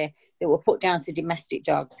last year that were put down to domestic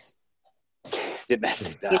dogs.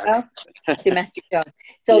 Domestic dogs. Domestic dogs.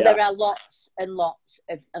 So there are lots and lots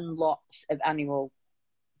of animal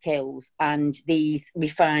kills, and these we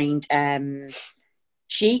find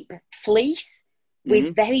sheep fleece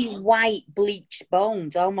with very white bleached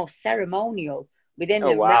bones, almost ceremonial, within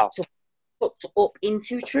them wrapped up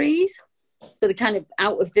into trees. So they're kind of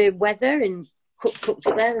out of the weather and cooked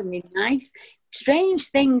up there, and they're nice. Strange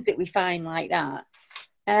things that we find like that.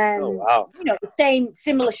 The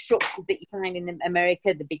similar structures that you find in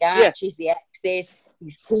America, the big arches, the X's,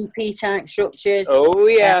 these teepee type structures. Oh,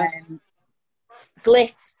 yeah.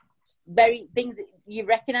 Glyphs, very things that you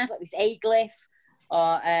recognise, like this A glyph,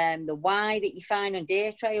 or the Y that you find on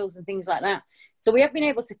deer trails and things like that. So we have been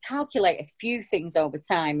able to calculate a few things over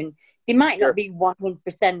time, and they might not be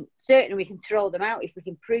 100% certain. We can throw them out if we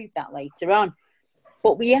can prove that later on.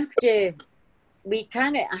 But we have to,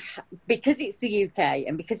 because it's the UK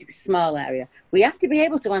and because it's a small area, we have to be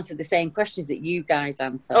able to answer the same questions that you guys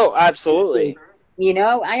answer. Oh, absolutely.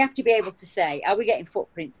 I have to be able to say, are we getting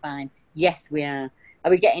footprints fine? Yes, we are. Are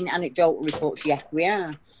we getting anecdotal reports? Yes, we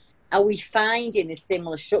are. Are we finding the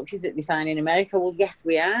similar structures that they find in America? Well, yes,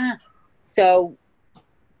 we are. So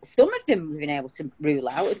some of them we've been able to rule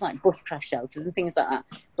out. It's like bushcraft shelters and things like that.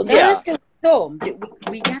 But there are still some that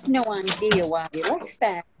we have no idea why they left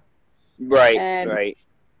there. Right.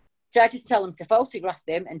 So I just tell them to photograph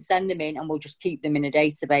them and send them in, and we'll just keep them in a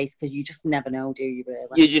database, because you just never know, do you, really?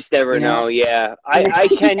 You just never know, yeah. I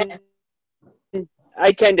tend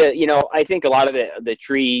to, I think a lot of the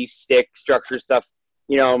tree, stick, structure stuff,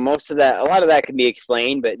 most of that, a lot of that can be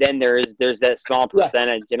explained, but then there's that small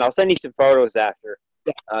percentage, and I'll send you some photos after,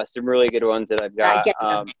 some really good ones that I've got,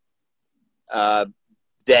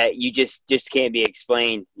 that you just can't be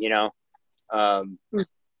explained,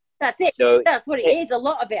 That's it. So that's what it is. A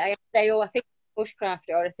lot of it, I say, I think bushcraft,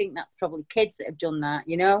 or I think that's probably kids that have done that,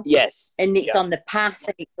 Yes. And it's on the path,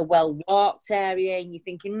 and it's a well-walked area, and you're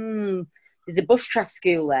thinking, there's a bushcraft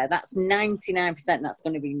school there. That's 99% that's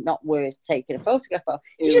going to be not worth taking a photograph of.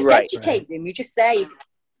 You just educate them. You just say,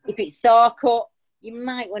 if it's saw cut, you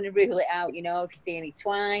might want to rule it out, if you see any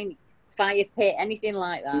twine, fire pit, anything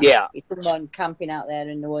like that. Yeah. It's someone camping out there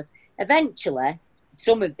in the woods. Eventually,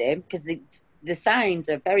 some of them, because the signs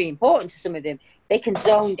are very important to some of them, they can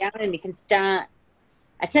zone down and they can start.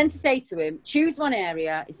 I tend to say to them, choose one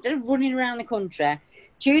area, instead of running around the country,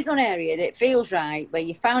 choose one area that feels right, where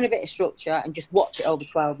you found a bit of structure, and just watch it over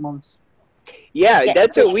 12 months. Yeah,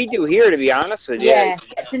 that's what we do here, to be honest with you. Yeah,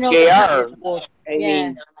 get to know JR, I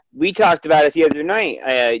mean, we talked about it the other night.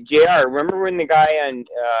 JR, remember when the guy on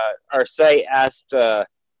our site asked,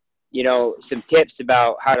 some tips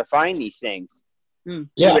about how to find these things?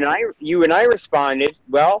 Yeah. You and I responded,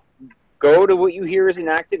 well, go to what you hear is an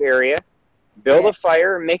active area, build a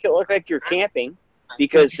fire, and make it look like you're camping,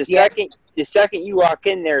 because the second you walk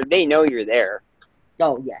in there, they know you're there.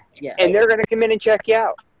 Oh, yeah. And they're going to come in and check you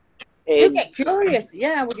out. You'll get curious.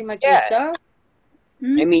 Yeah, I would imagine so.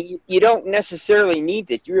 I mean, you don't necessarily need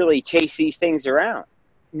to really chase these things around.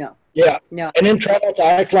 No. Yeah. No. And then try not to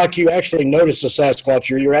act like you actually notice the Sasquatch.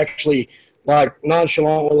 You're actually like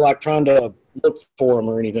nonchalantly like trying to look for them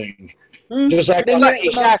or anything. Just act When like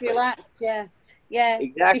you're most relaxed, yeah.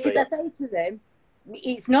 Exactly. Because I say to them,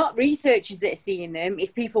 it's not researchers that are seeing them,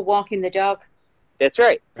 it's people walking the dog. That's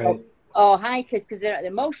right. Or hikers, because they're at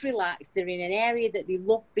the most relaxed, they're in an area that they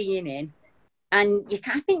love being in, and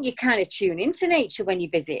I think you kind of tune into nature when you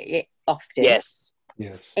visit it often. Yes.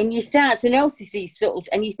 And you start to notice these subtle,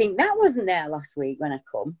 and you think, that wasn't there last week when I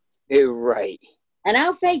come. Right. And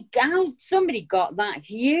how somebody got that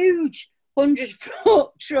huge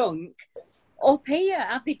 100-foot trunk up here?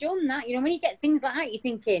 Have they done that? When you get things like that, you're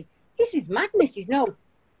thinking, this is madness. There's no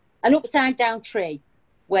an upside down tree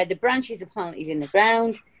where the branches are planted in the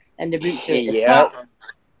ground and the roots are at the top.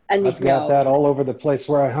 And I've got that all over the place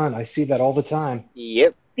where I hunt. I see that all the time.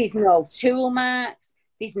 Yep. There's no tool marks.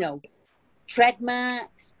 There's no tread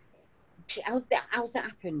marks. How's that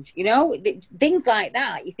happened? Things like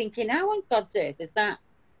that. You're thinking, how on God's earth has that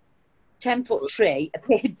 10-foot tree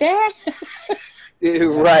appeared there?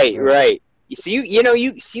 Right. So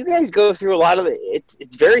you guys go through a lot of it.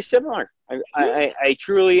 It's very similar. I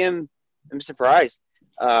truly am surprised.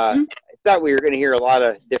 I thought we were going to hear a lot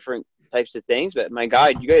of different types of things, but my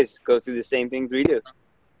God, you guys go through the same things we do.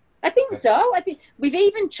 I think so. I think we've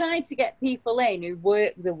even tried to get people in who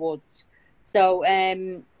work the woods. So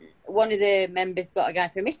one of the members got a guy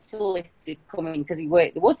from Italy to come in because he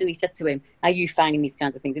worked the woods, and he said to him, "Are you finding these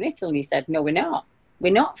kinds of things in Italy?" And he said, "No, we're not.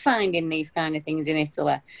 We're not finding these kind of things in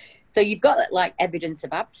Italy." So you've got like evidence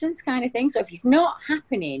of absence kind of thing. So if it's not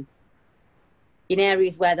happening in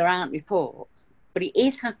areas where there aren't reports, but it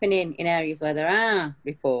is happening in areas where there are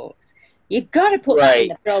reports, you've got to put that in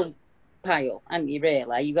the pro pile, haven't you,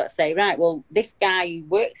 really? You've got to say, right, well, this guy who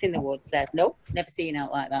works in the woods says, nope, never seen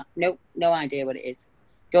out like that. Nope, no idea what it is.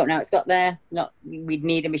 Don't know how it's got there. We'd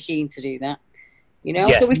need a machine to do that.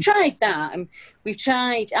 So we've tried that, and I've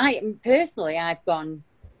gone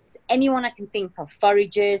to anyone I can think of,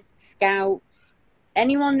 foragers, scouts,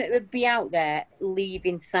 anyone that would be out there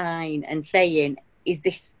leaving sign and saying, is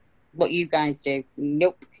this what you guys do?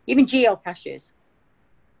 Nope. Even geocachers.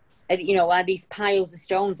 Are these piles of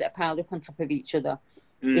stones that are piled up on top of each other?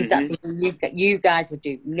 Mm-hmm. Is that something you guys would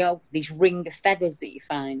do? No, these ring of feathers that you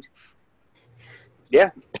find.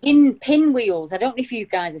 Yeah. Pinwheels. I don't know if you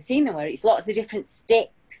guys have seen them, where it's lots of different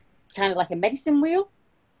sticks, kind of like a medicine wheel.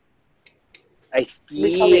 I'll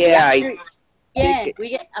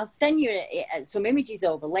send you some images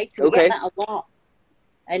over later. We get that a lot.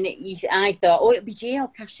 And I thought, it'll be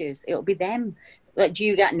geocachers. It'll be them. Like, do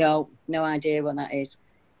you get no idea what that is?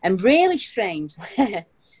 And really strange,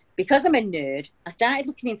 because I'm a nerd, I started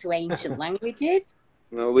looking into ancient languages.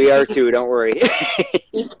 Well, we are too, don't worry.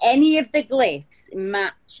 If any of the glyphs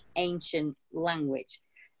match ancient language,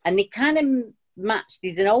 and they kind of match,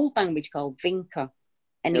 there's an old language called Vinca,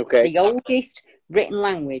 and it's the oldest written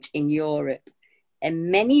language in Europe.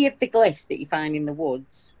 And many of the glyphs that you find in the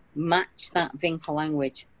woods match that Vinca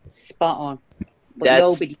language, spot on. But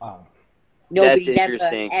nobody's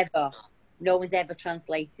ever, no one's ever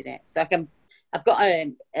translated it. So I've got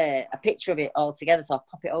a picture of it all together, so I'll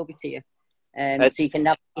pop it over to you. So you can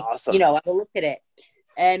have, awesome. have a look at it.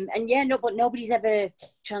 But nobody's ever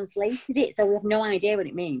translated it, so we have no idea what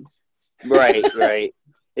it means. Right.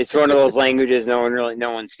 It's one of those languages no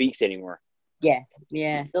one speaks anymore.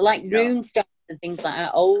 Yeah. So like rune stones and things like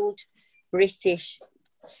that, old British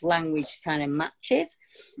language kind of matches.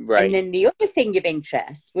 Right. And then the other thing of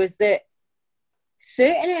interest was that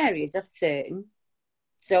certain areas have certain.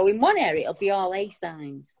 So in one area it'll be all A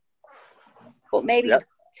signs, but maybe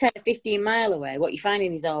 10 or 15 mile away, what you're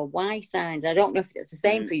finding is all Y signs. I don't know if it's the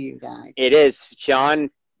same for you guys. It is, Sean.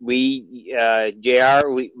 We, JR,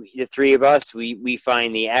 we the three of us, we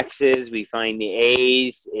find the X's, we find the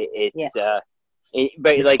A's.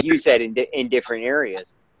 But like you said, in different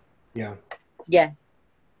areas. Yeah.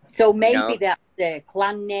 So maybe that's the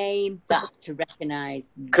clan name. That's to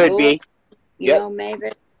recognise. Could be. Maybe.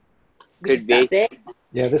 Could be. That's it.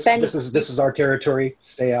 Yeah, this is our territory.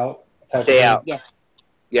 Stay out. Stay out.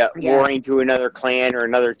 Yeah. Warring to another clan or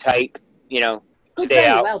another type. Could stay very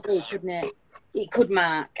out. well be, couldn't it? It could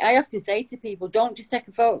mark. I often say to people, don't just take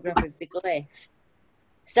a photograph of the glyph.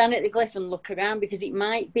 Stand at the glyph and look around, because it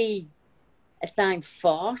might be a sign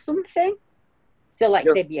for something. So, like,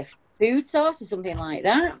 say, be a food source or something like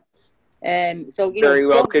that. Very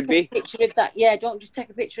well don't could just take be. a picture of that. Yeah, don't just take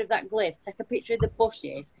a picture of that glyph. Take a picture of the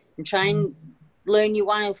bushes and try and learn your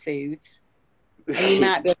wild foods. And you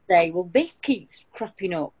might be able to say, well, this keeps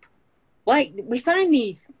cropping up. Like, we find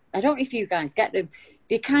these, I don't know if you guys get them,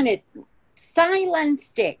 they're kind of silent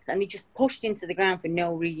sticks and they're just pushed into the ground for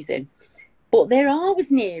no reason. But they're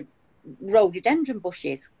always near rhododendron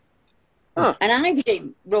bushes. Huh. And I was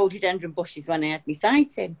in rhododendron bushes when I had my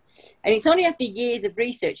sighting. And it's only after years of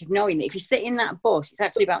research of knowing that if you sit in that bush, it's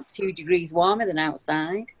actually about 2 degrees warmer than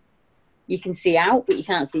outside. You can see out, but you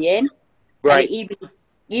can't see in. Right. And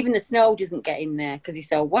even the snow doesn't get in there because it's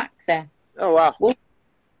so waxy. Oh, wow. Well,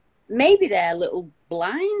 maybe they're little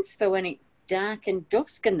blinds for when it's dark and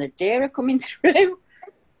dusk and the deer are coming through.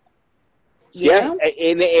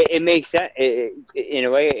 It makes sense. In a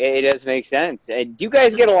way, it does make sense. Do you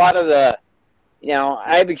guys get a lot of the,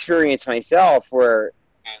 I've experienced myself where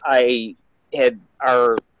I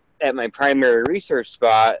are at my primary research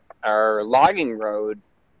spot, our logging road.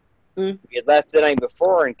 We had left the night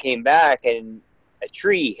before and came back, and a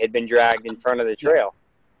tree had been dragged in front of the trail.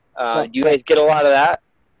 Do you guys get a lot of that?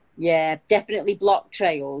 Yeah, definitely block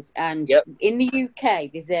trails. And in the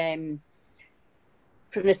UK, there's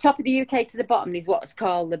from the top of the UK to the bottom, there's what's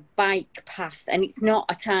called the bike path, and it's not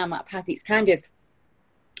a tarmac path. It's kind of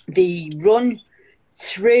the run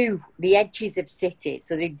through the edges of cities.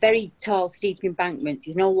 So they're very tall, steep embankments.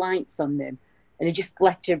 There's no lights on them, and they're just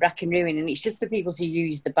left to rack and ruin. And it's just for people to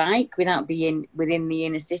use the bike without being within the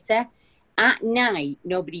inner city. At night,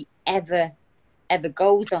 nobody ever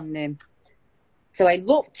goes on them. So I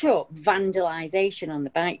looked up vandalisation on the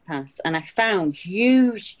bike paths, and I found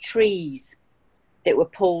huge trees that were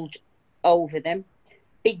pulled over them,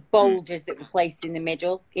 big boulders that were placed in the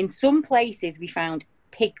middle. In some places, we found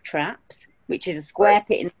pig traps, which is a square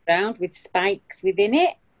pit in the ground with spikes within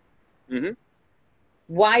it. Mm-hmm.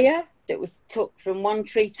 Wire that was took from one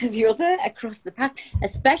tree to the other across the path,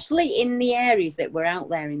 especially in the areas that were out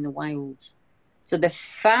there in the wilds. So the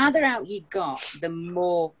farther out you got, the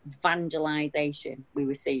more vandalisation we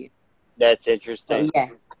were seeing. That's interesting. So, yeah,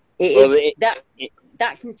 it is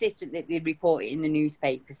that consistent that they report it in the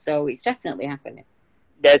newspaper. So it's definitely happening.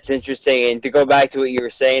 That's interesting. And to go back to what you were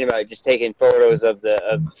saying about just taking photos of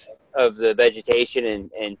the vegetation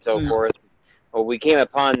and so forth. Well, we came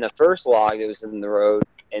upon the first log that was in the road,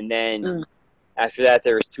 and then after that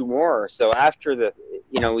there was 2 more. So after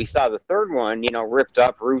we saw the third one, ripped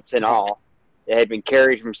up, roots and all. It had been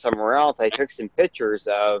carried from somewhere else. I took some pictures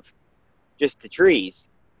of just the trees,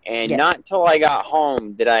 and not until I got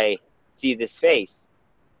home did I see this face.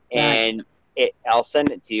 And I'll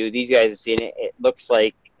send it to you. These guys have seen it. It looks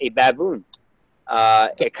like a baboon.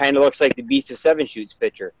 It kind of looks like the Beast of Seven Shoots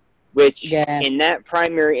picture, which in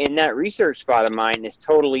that research spot of mine is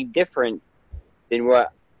totally different than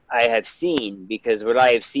what I have seen, because what I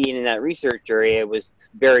have seen in that research area was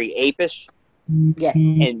very apish,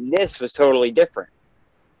 and this was totally different.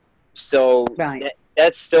 So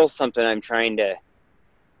that's still something I'm trying to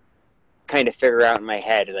kind of figure out in my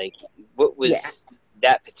head, like what was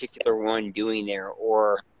that particular one doing there,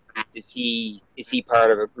 or is he part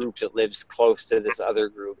of a group that lives close to this other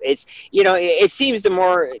group? It's it seems the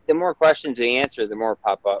more questions we answer, the more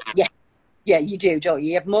pop up. Yeah, you do, don't you?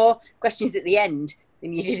 You have more questions at the end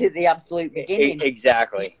than you did at the absolute beginning.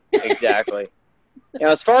 Exactly.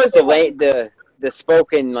 As far as the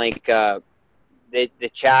spoken, like the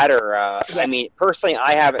chatter, I mean, personally,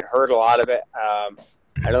 I haven't heard a lot of it.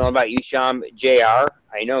 I don't know about you, Sean, JR.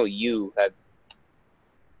 I know you have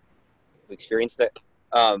experienced it.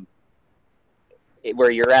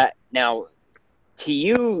 Where you're at now. To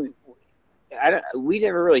you, we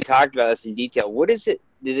never really talked about this in detail. What is it?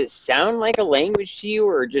 Does it sound like a language to you,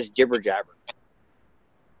 or just jibber jabber?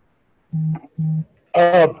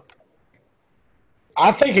 I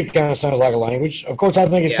think it kind of sounds like a language. Of course, I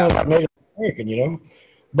think it sounds like Native American,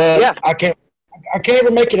 but I can't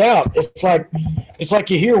ever make it out. It's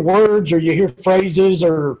like you hear words or you hear phrases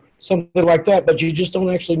or something like that, but you just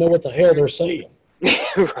don't actually know what the hell they're saying.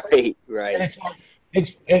 Right.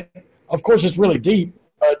 And of course, it's really deep,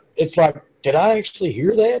 but it's like, did I actually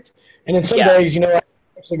hear that? And then some days, I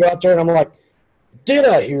actually go out there and I'm like, did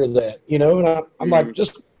I hear that? And I'm like,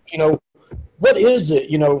 just, what is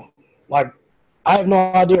it? Like, I have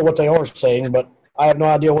no idea what they are saying, but I have no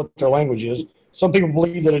idea what their language is. Some people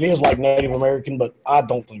believe that it is like Native American, but I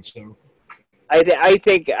don't think so. I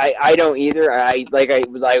think I don't either. I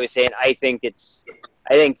was saying, I think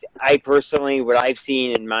I personally, what I've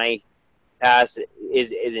seen in my past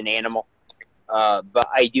is an animal. But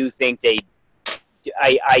I do think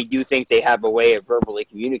I do think they have a way of verbally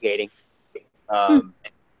communicating.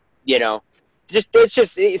 It's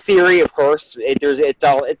just theory, of course.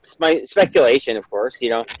 It's my speculation, of course.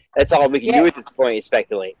 That's all we can do at this point is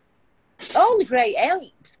speculate. All the great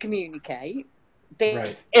apes communicate.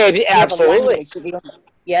 They Absolutely.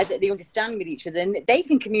 That they understand with each other, and they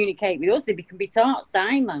can communicate with us. They can be taught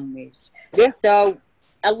sign language. Yeah. So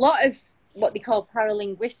a lot of what they call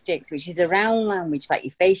paralinguistics, which is around language, like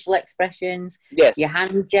your facial expressions, your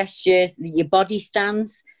hand gestures, your body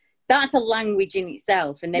stance, that's a language in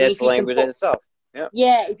itself. And then that's language in itself.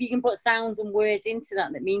 Yeah, if you can put sounds and words into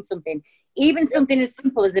that means something. Even something as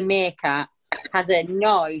simple as a meerkat has a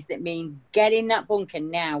noise that means get in that bunker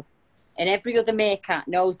now. And every other meerkat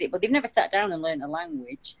knows it, but they've never sat down and learned a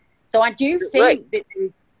language. So I do think that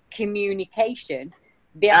there's communication.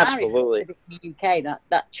 There are reports in the UK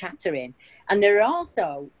that chattering. And there are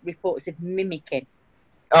also reports of mimicking.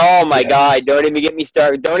 Oh my God! Don't even get me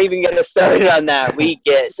started. Don't even get us started on that. We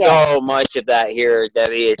get so much of that here,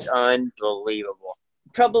 Debbie. It's unbelievable.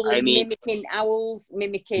 Probably mimicking owls,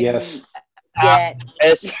 mimicking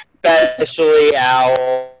especially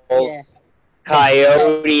owls,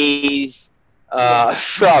 coyotes.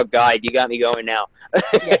 Oh God, you got me going now.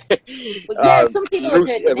 Some people have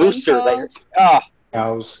heard the name called.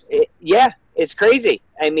 Cows. It's crazy.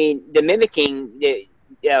 I mean, the mimicking.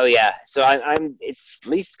 Oh yeah. So It's at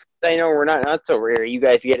least I know we're not nuts over here. You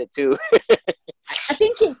guys get it too. I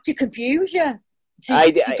think it's to confuse you. I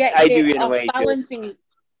you do in a way balancing too.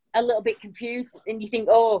 A little bit confused, and you think,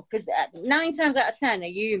 because 9 times out of 10, a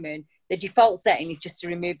human, the default setting is just to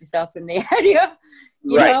remove yourself from the area.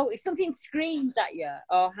 You know, if something screams at you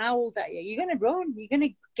or howls at you, you're gonna run. You're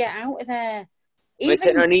gonna get out of there. It's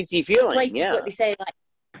an uneasy feeling. Places what they say,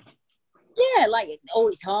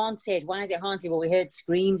 it's haunted. Why is it haunted? Well, we heard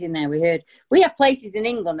screams in there. We have places in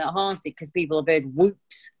England that are haunted because people have heard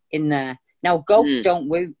whoops in there. Now, ghosts don't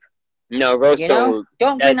whoop. No, ghosts don't whoop.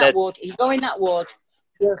 Don't go in that ward. If you go in that ward,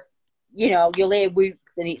 you'll hear whoops,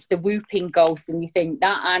 and it's the whooping ghost, and you think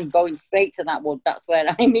that I'm going straight to that ward. That's where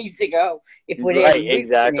I need to go. If we're hearing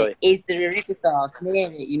whoops in it, is there a river source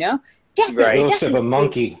near it? Definitely. Ghost of a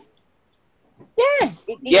monkey.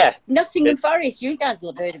 Yeah. Nottingham Forest. You guys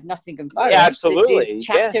will have heard of Nottingham Forest. Yeah, absolutely. There's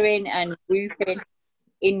chattering and whooping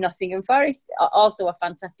in Nottingham Forest. Also, a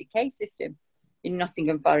fantastic cave system in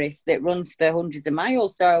Nottingham Forest that runs for hundreds of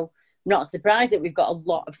miles. So, not surprised that we've got a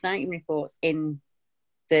lot of sighting reports in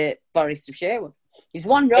the Forest of Sherwood. There's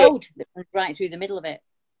one road that runs right through the middle of it,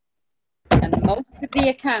 and most of the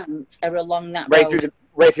accounts are along that road.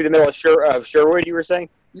 Right through the middle of Sherwood, you were saying?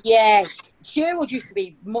 Yes, Sherwood used to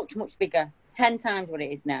be much, much bigger, 10 times what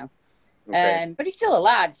it is now. Okay. But it's still a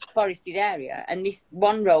large forested area, and this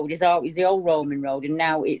one road is the old Roman road, and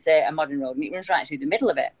now it's a modern road, and it runs right through the middle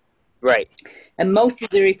of it. Right. And most of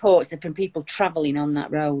the reports are from people travelling on that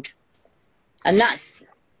road, and that's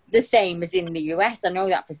the same as in the US. I know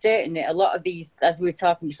that for certain. That a lot of these, as we were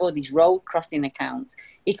talking before, these road crossing accounts,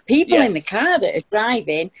 it's people in the car that are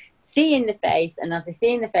driving, seeing the face, and as they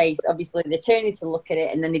see in the face, obviously they're turning to look at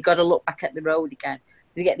it, and then they've got to look back at the road again.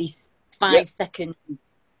 So you get these 5-second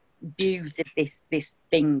views of this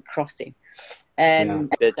thing crossing.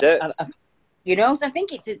 That's it. So I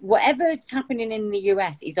think it's whatever's happening in the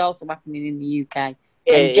US is also happening in the UK, and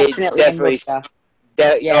It's definitely in Russia.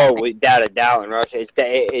 Without a doubt in Russia. It's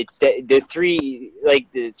the three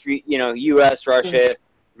U.S., Russia,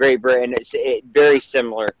 Great Britain. It's very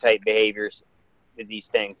similar type behaviors with these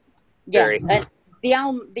things. Yeah, the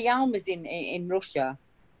almas in Russia,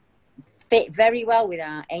 fit very well with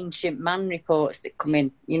our ancient man reports that come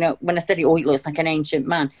in. You know, when I said it looks like an ancient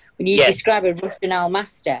man, when you describe a Russian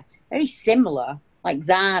Almaster, very similar, like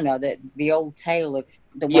Zana, the old tale of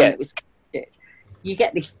the one that was captured. You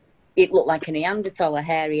get this, it looked like a Neanderthal, a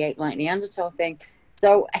hairy ape-like Neanderthal thing.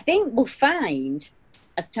 So I think we'll find,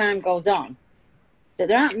 as time goes on, that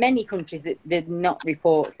there aren't many countries that there's not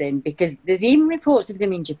reports in, because there's even reports of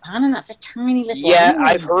them in Japan, and that's a tiny little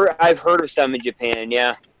island. I've heard of some in Japan.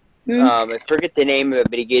 Yeah, I forget the name of it,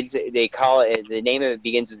 but they call it, the name of it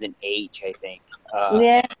begins with an H, I think.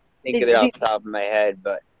 Think of it off the top of my head,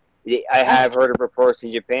 but I have heard of reports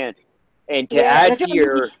in Japan. And to add to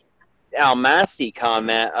your Almasti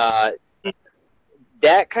comment,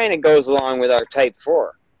 that kind of goes along with our Type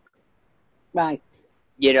 4. Right.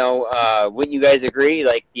 You know, wouldn't you guys agree?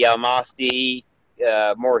 Like the Almasti,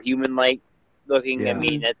 more human-like looking. Yeah. I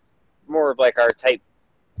mean, that's more of like our type,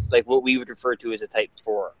 like what we would refer to as a Type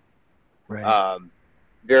 4. Right.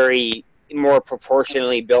 Very more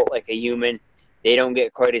proportionally built like a human. They don't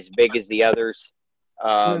get quite as big as the others.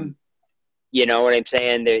 You know what I'm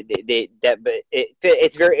saying? But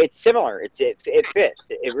it's similar. It fits.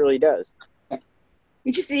 It really does.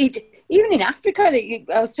 Even in Africa,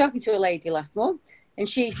 I was talking to a lady last month, and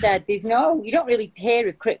she said you don't really hear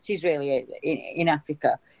of cryptids really in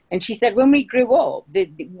Africa. And she said when we grew up,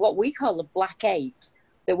 what we call the black apes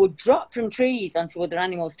that would drop from trees onto other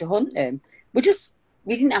animals to hunt them, we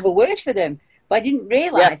didn't have a word for them. But I didn't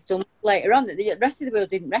realise till later on that the rest of the world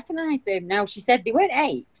didn't recognise them. Now, she said they weren't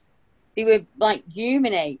apes. They were like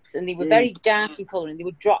human apes, and they were very dark in colour, and they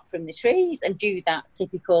would drop from the trees and do that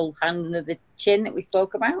typical hand under the chin that we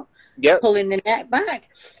spoke about, pulling the neck back.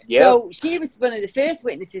 So she was one of the first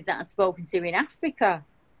witnesses that I'd spoken to in Africa,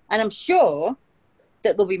 and I'm sure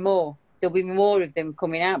that there'll be more. There'll be more of them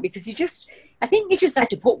coming out, because I think you just have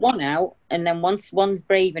to put one out, and then once one's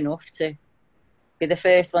brave enough to be the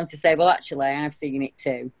first one to say, well, actually, I've seen it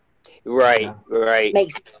too. Right.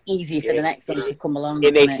 Makes it easy for the next one to come along.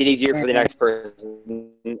 It makes it easier for the next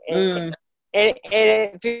person, and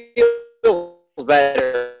it feels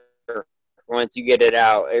better once you get it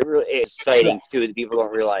out. It's sightings too that people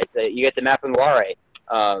don't realize. That you get the Mapinguari.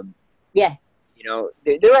 You know,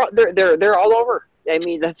 they're all over. I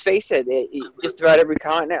mean, let's face it. Just about every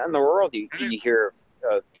continent in the world, you hear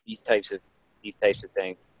of these types of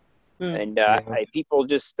things. And people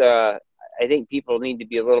just, I think people need to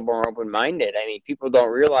be a little more open-minded. I mean, people don't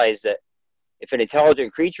realize that if an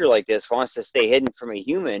intelligent creature like this wants to stay hidden from a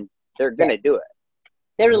human, they're going to do it.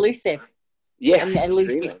 They're elusive. Yeah, and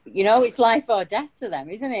elusive. You know, it's life or death to them,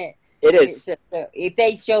 isn't it? It is. If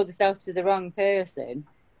they show themselves to the wrong person,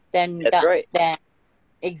 then that's their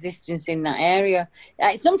existence in that area.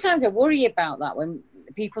 Sometimes I worry about that when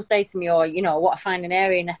people say to me, "Oh, you know, what I find an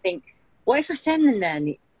area," and I think, what if I send them there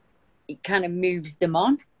and it kind of moves them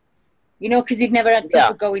on? You know, because you've never had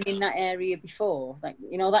people going in that area before, like,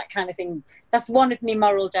 you know, that kind of thing. That's one of my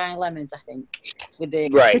moral dilemmas, I think, with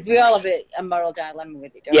it. Because we all have a moral dilemma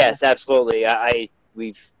with it, don't we? Yes, absolutely.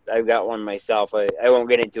 I've got one myself. I won't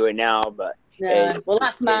get into it now, but well,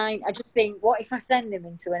 that's mine. I just think, what if I send them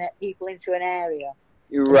people into an area?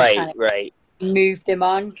 Right. Move them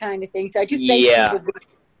on, kind of thing. So I just say to people,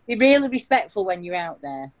 be really respectful when you're out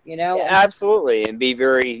there, you know. Yeah, absolutely, and you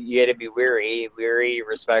got to be wary,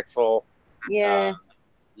 respectful. Yeah.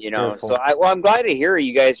 You know, Careful. so I'm glad to hear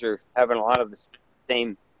you guys are having a lot of the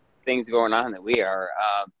same things going on that we are.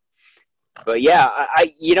 But yeah,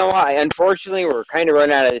 you know, unfortunately we're kind of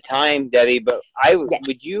running out of the time, Debbie. But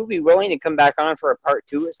would you be willing to come back on for a part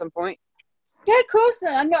 2 at some point? Yeah, of course.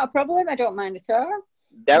 I'm not a problem. I don't mind at all.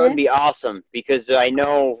 That would be awesome, because I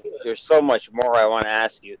know there's so much more I want to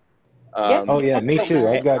ask you. Me too.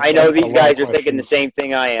 I know these guys are thinking the same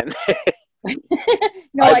thing I am.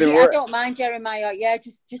 No, I don't mind, Jeremiah. Yeah,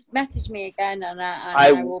 just message me again, and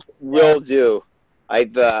I will do.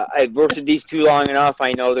 I've worked with these two long enough.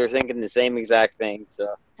 I know they're thinking the same exact thing.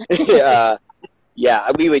 So,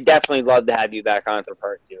 yeah, we would definitely love to have you back on for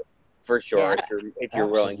part 2, for sure. If you're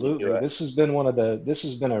willing to do it. This has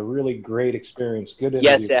been a really great experience. Good interview.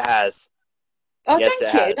 Yes, it has. Oh,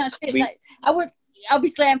 thank you. That's it.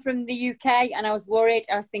 Obviously, I'm from the UK, and I was worried.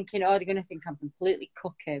 I was thinking, they're going to think I'm completely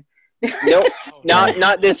cuckoo. Nope,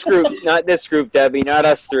 not this group. Not this group, Debbie. Not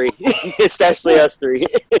us three. Especially us three.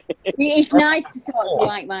 It's nice to talk to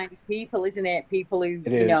like-minded people, isn't it? People who,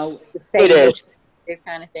 know, the same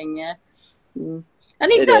kind of thing, yeah. And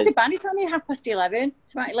it's not so bad. It's only 11:30.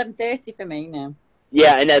 It's about 11:30 for me now.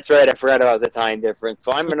 Yeah, and that's right. I forgot about the time difference.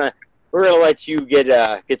 So we're gonna let you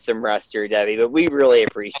get some rest here, Debbie. But we really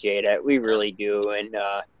appreciate it. We really do. And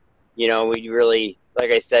we really,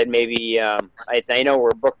 like I said, maybe I know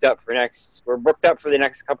we're booked up for the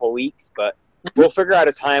next couple of weeks, but we'll figure out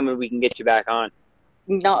a time when we can get you back on.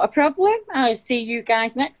 Not a problem. I'll see you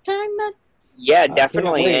guys next time then. Yeah,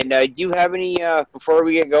 definitely. And do you have any, before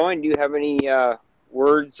we get going, do you have any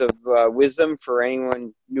words of wisdom for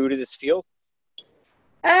anyone new to this field?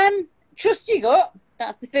 Trust your gut.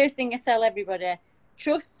 That's the first thing I tell everybody.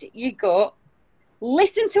 Trust your gut.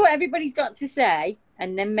 Listen to what everybody's got to say,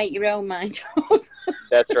 and then make your own mind up.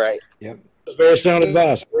 That's right. Yep. That's very sound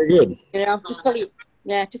advice. Very good. Just follow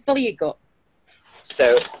your gut.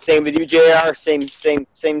 So, same with you, JR? Same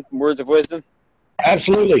words of wisdom?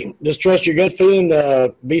 Absolutely. Just trust your gut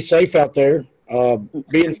feeling. Be safe out there.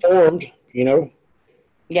 Be informed, Yeah.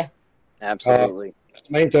 Absolutely. That's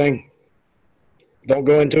the main thing. Don't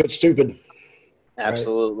go into it stupid.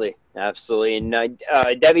 Absolutely. Right? Absolutely. And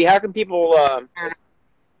Debbie, how can people,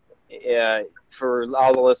 for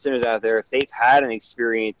all the listeners out there, if they've had an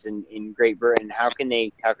experience in Great Britain, how can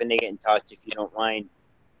they get in touch, if you don't mind?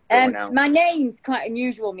 My name's quite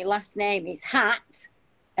unusual. My last name is Hat,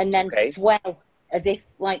 and then Swell, as if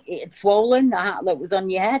like it had swollen, the hat that was on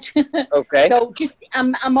your head. Okay. So just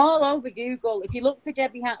I'm all over Google. If you look for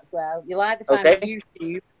Debbie Hatswell, you'll either find me on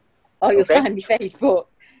YouTube or you'll find me Facebook.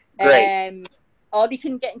 Great. Or they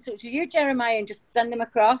can get in touch with you, Jeremiah, and just send them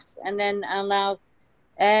across, and then I'll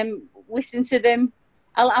listen to them.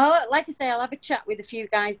 Like I say, I'll have a chat with a few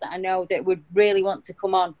guys that I know that would really want to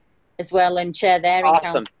come on as well and share their awesome.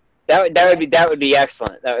 encounters. That would be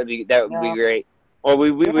excellent. That would be great. Well,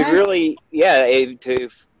 we would really, it'd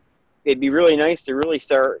be really nice to really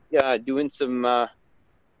start doing some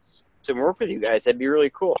work with you guys. That'd be really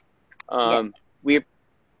cool. We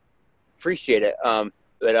appreciate it.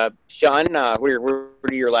 But Sean, what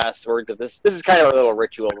are your last words of this? This is kind of a little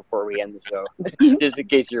ritual before we end the show, just in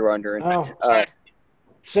case you're wondering.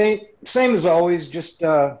 Same as always. Just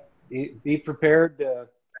be prepared to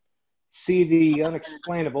see the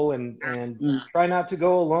unexplainable, and try not to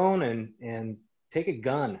go alone, and take a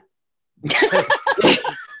gun. You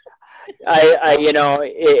know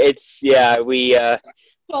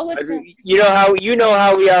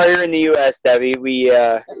how we are here in the U.S., Debbie.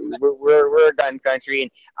 We're a gun country,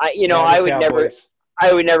 and I would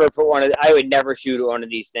never shoot at one of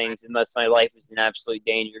these things unless my life is in absolute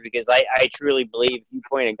danger, because I truly believe if you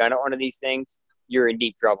point a gun at one of these things, you're in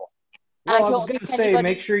deep trouble. Well, I was going to say,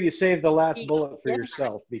 make sure you save the last bullet for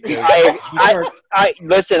yourself, because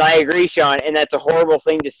listen, I agree, Sean, and that's a horrible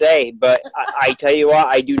thing to say, but I tell you what,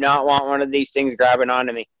 I do not want one of these things grabbing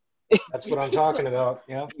onto me. That's what I'm talking about.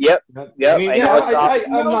 Yeah. Yep. I mean,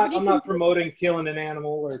 I'm not promoting killing an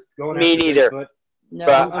animal or going after neither. Bigfoot. No.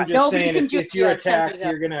 But I'm just saying, if you're attacked,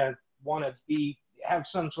 you're gonna want to have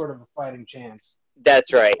some sort of a fighting chance.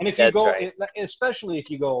 That's right. And if you go, especially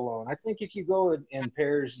if you go alone, I think if you go in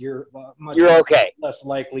pairs, you're much less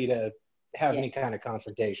likely to have any kind of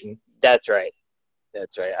confrontation. That's right.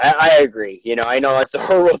 That's right. I agree. I know it's a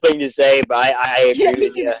horrible thing to say, but I agree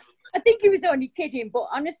with you. I think he was only kidding, but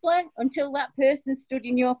honestly, until that person stood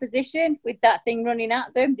in your position with that thing running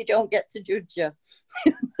at them, they don't get to judge you.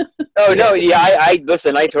 Oh no, yeah, I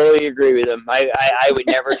listen. I totally agree with him. I would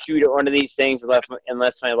never shoot at one of these things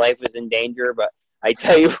unless my life was in danger. But I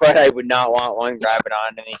tell you what, I would not want one grabbing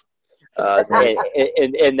onto me.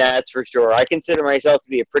 And that's for sure. I consider myself to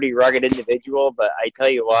be a pretty rugged individual, but I tell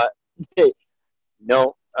you what,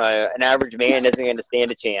 no, an average man isn't going to stand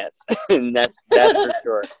a chance, and that's for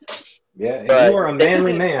sure. Yeah, but you are a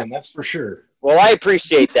manly man, that's for sure. Well, I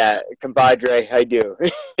appreciate that, compadre. I do.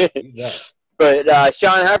 But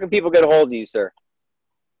Sean, how can people get a hold of you, sir?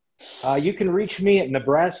 You can reach me at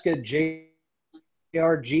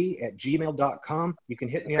nebraskajrg@gmail.com. You can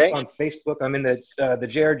hit me up on Facebook. I'm in the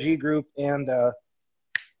JRG group, and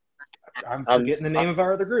I'm forgetting the name of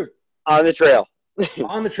our other group. On the Trail.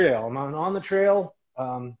 On the Trail. I'm on the Trail.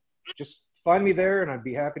 Just find me there, and I'd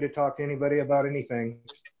be happy to talk to anybody about anything.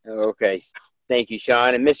 Okay. Thank you,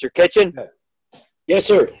 Sean. And Mr. Kitchen? Yes,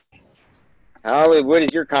 sir. What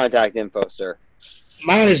is your contact info, sir?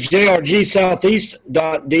 Mine is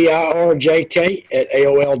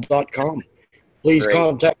jrgsoutheast.dirjk@aol.com. Please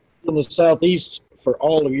contact me in the Southeast for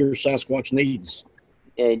all of your Sasquatch needs.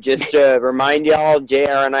 And just to remind y'all,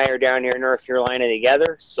 JR and I are down here in North Carolina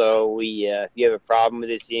together, so if you have a problem with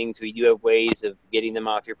these things, we do have ways of getting them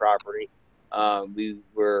off your property.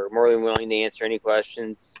 We're more than willing to answer any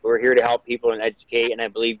questions. We're here to help people and educate, and I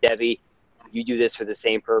believe, Debbie, you do this for the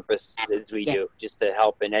same purpose as we do, just to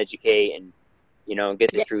help and educate and,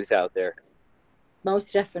 get the truth out there.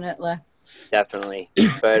 Most definitely. Definitely.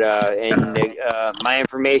 But my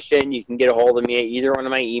information, you can get a hold of me at either one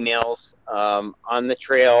of my emails. On the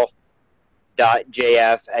Trail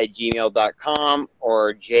jrg.jf@gmail.com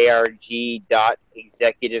or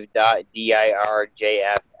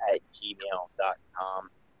jrg.executive.dirjf@gmail.com.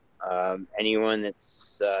 Anyone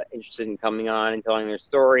that's interested in coming on and telling their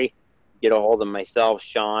story, get a hold of myself,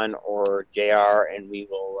 Sean, or JR, and we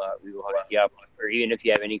will hook you up. Or even if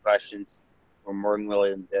you have any questions, we're more than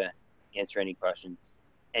willing to answer any questions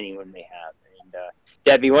anyone may have. And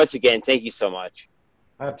Debbie, once again, thank you so much.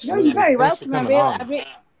 Absolutely. No, you're very Thanks for welcome.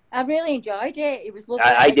 I really enjoyed it. It was lovely.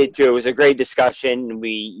 I did too. It was a great discussion.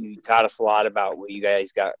 You taught us a lot about what you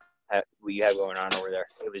guys what you have going on over there.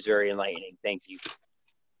 It was very enlightening. Thank you.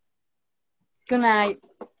 Good night.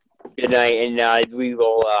 Good night, and we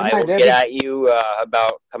will. I will Debbie. get at you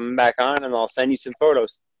about coming back on, and I'll send you some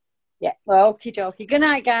photos. Yeah. Well, okie dokie. Good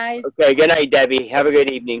night, guys. Okay. Good night, Debbie. Have a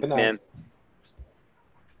good evening, ma'am.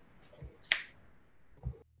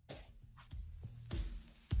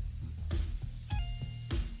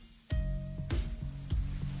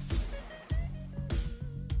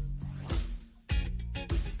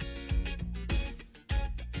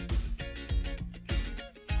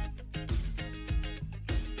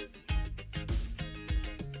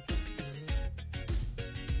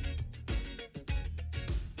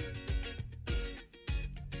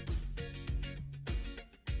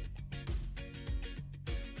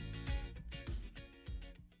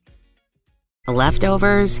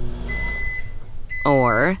 Leftovers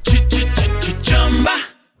or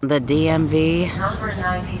the DMV Number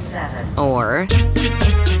 97. or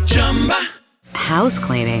house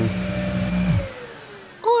cleaning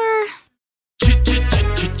or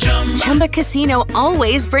Chumba Casino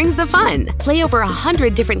always brings the fun. Play over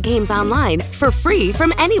 100 different games online for free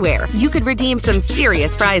from anywhere. You could redeem some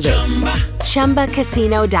serious prizes.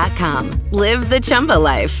 ChumbaCasino.com. Live the Chumba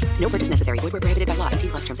life. No purchase necessary. Void where prohibited by law.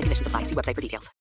 18+ terms and conditions apply. See website for details.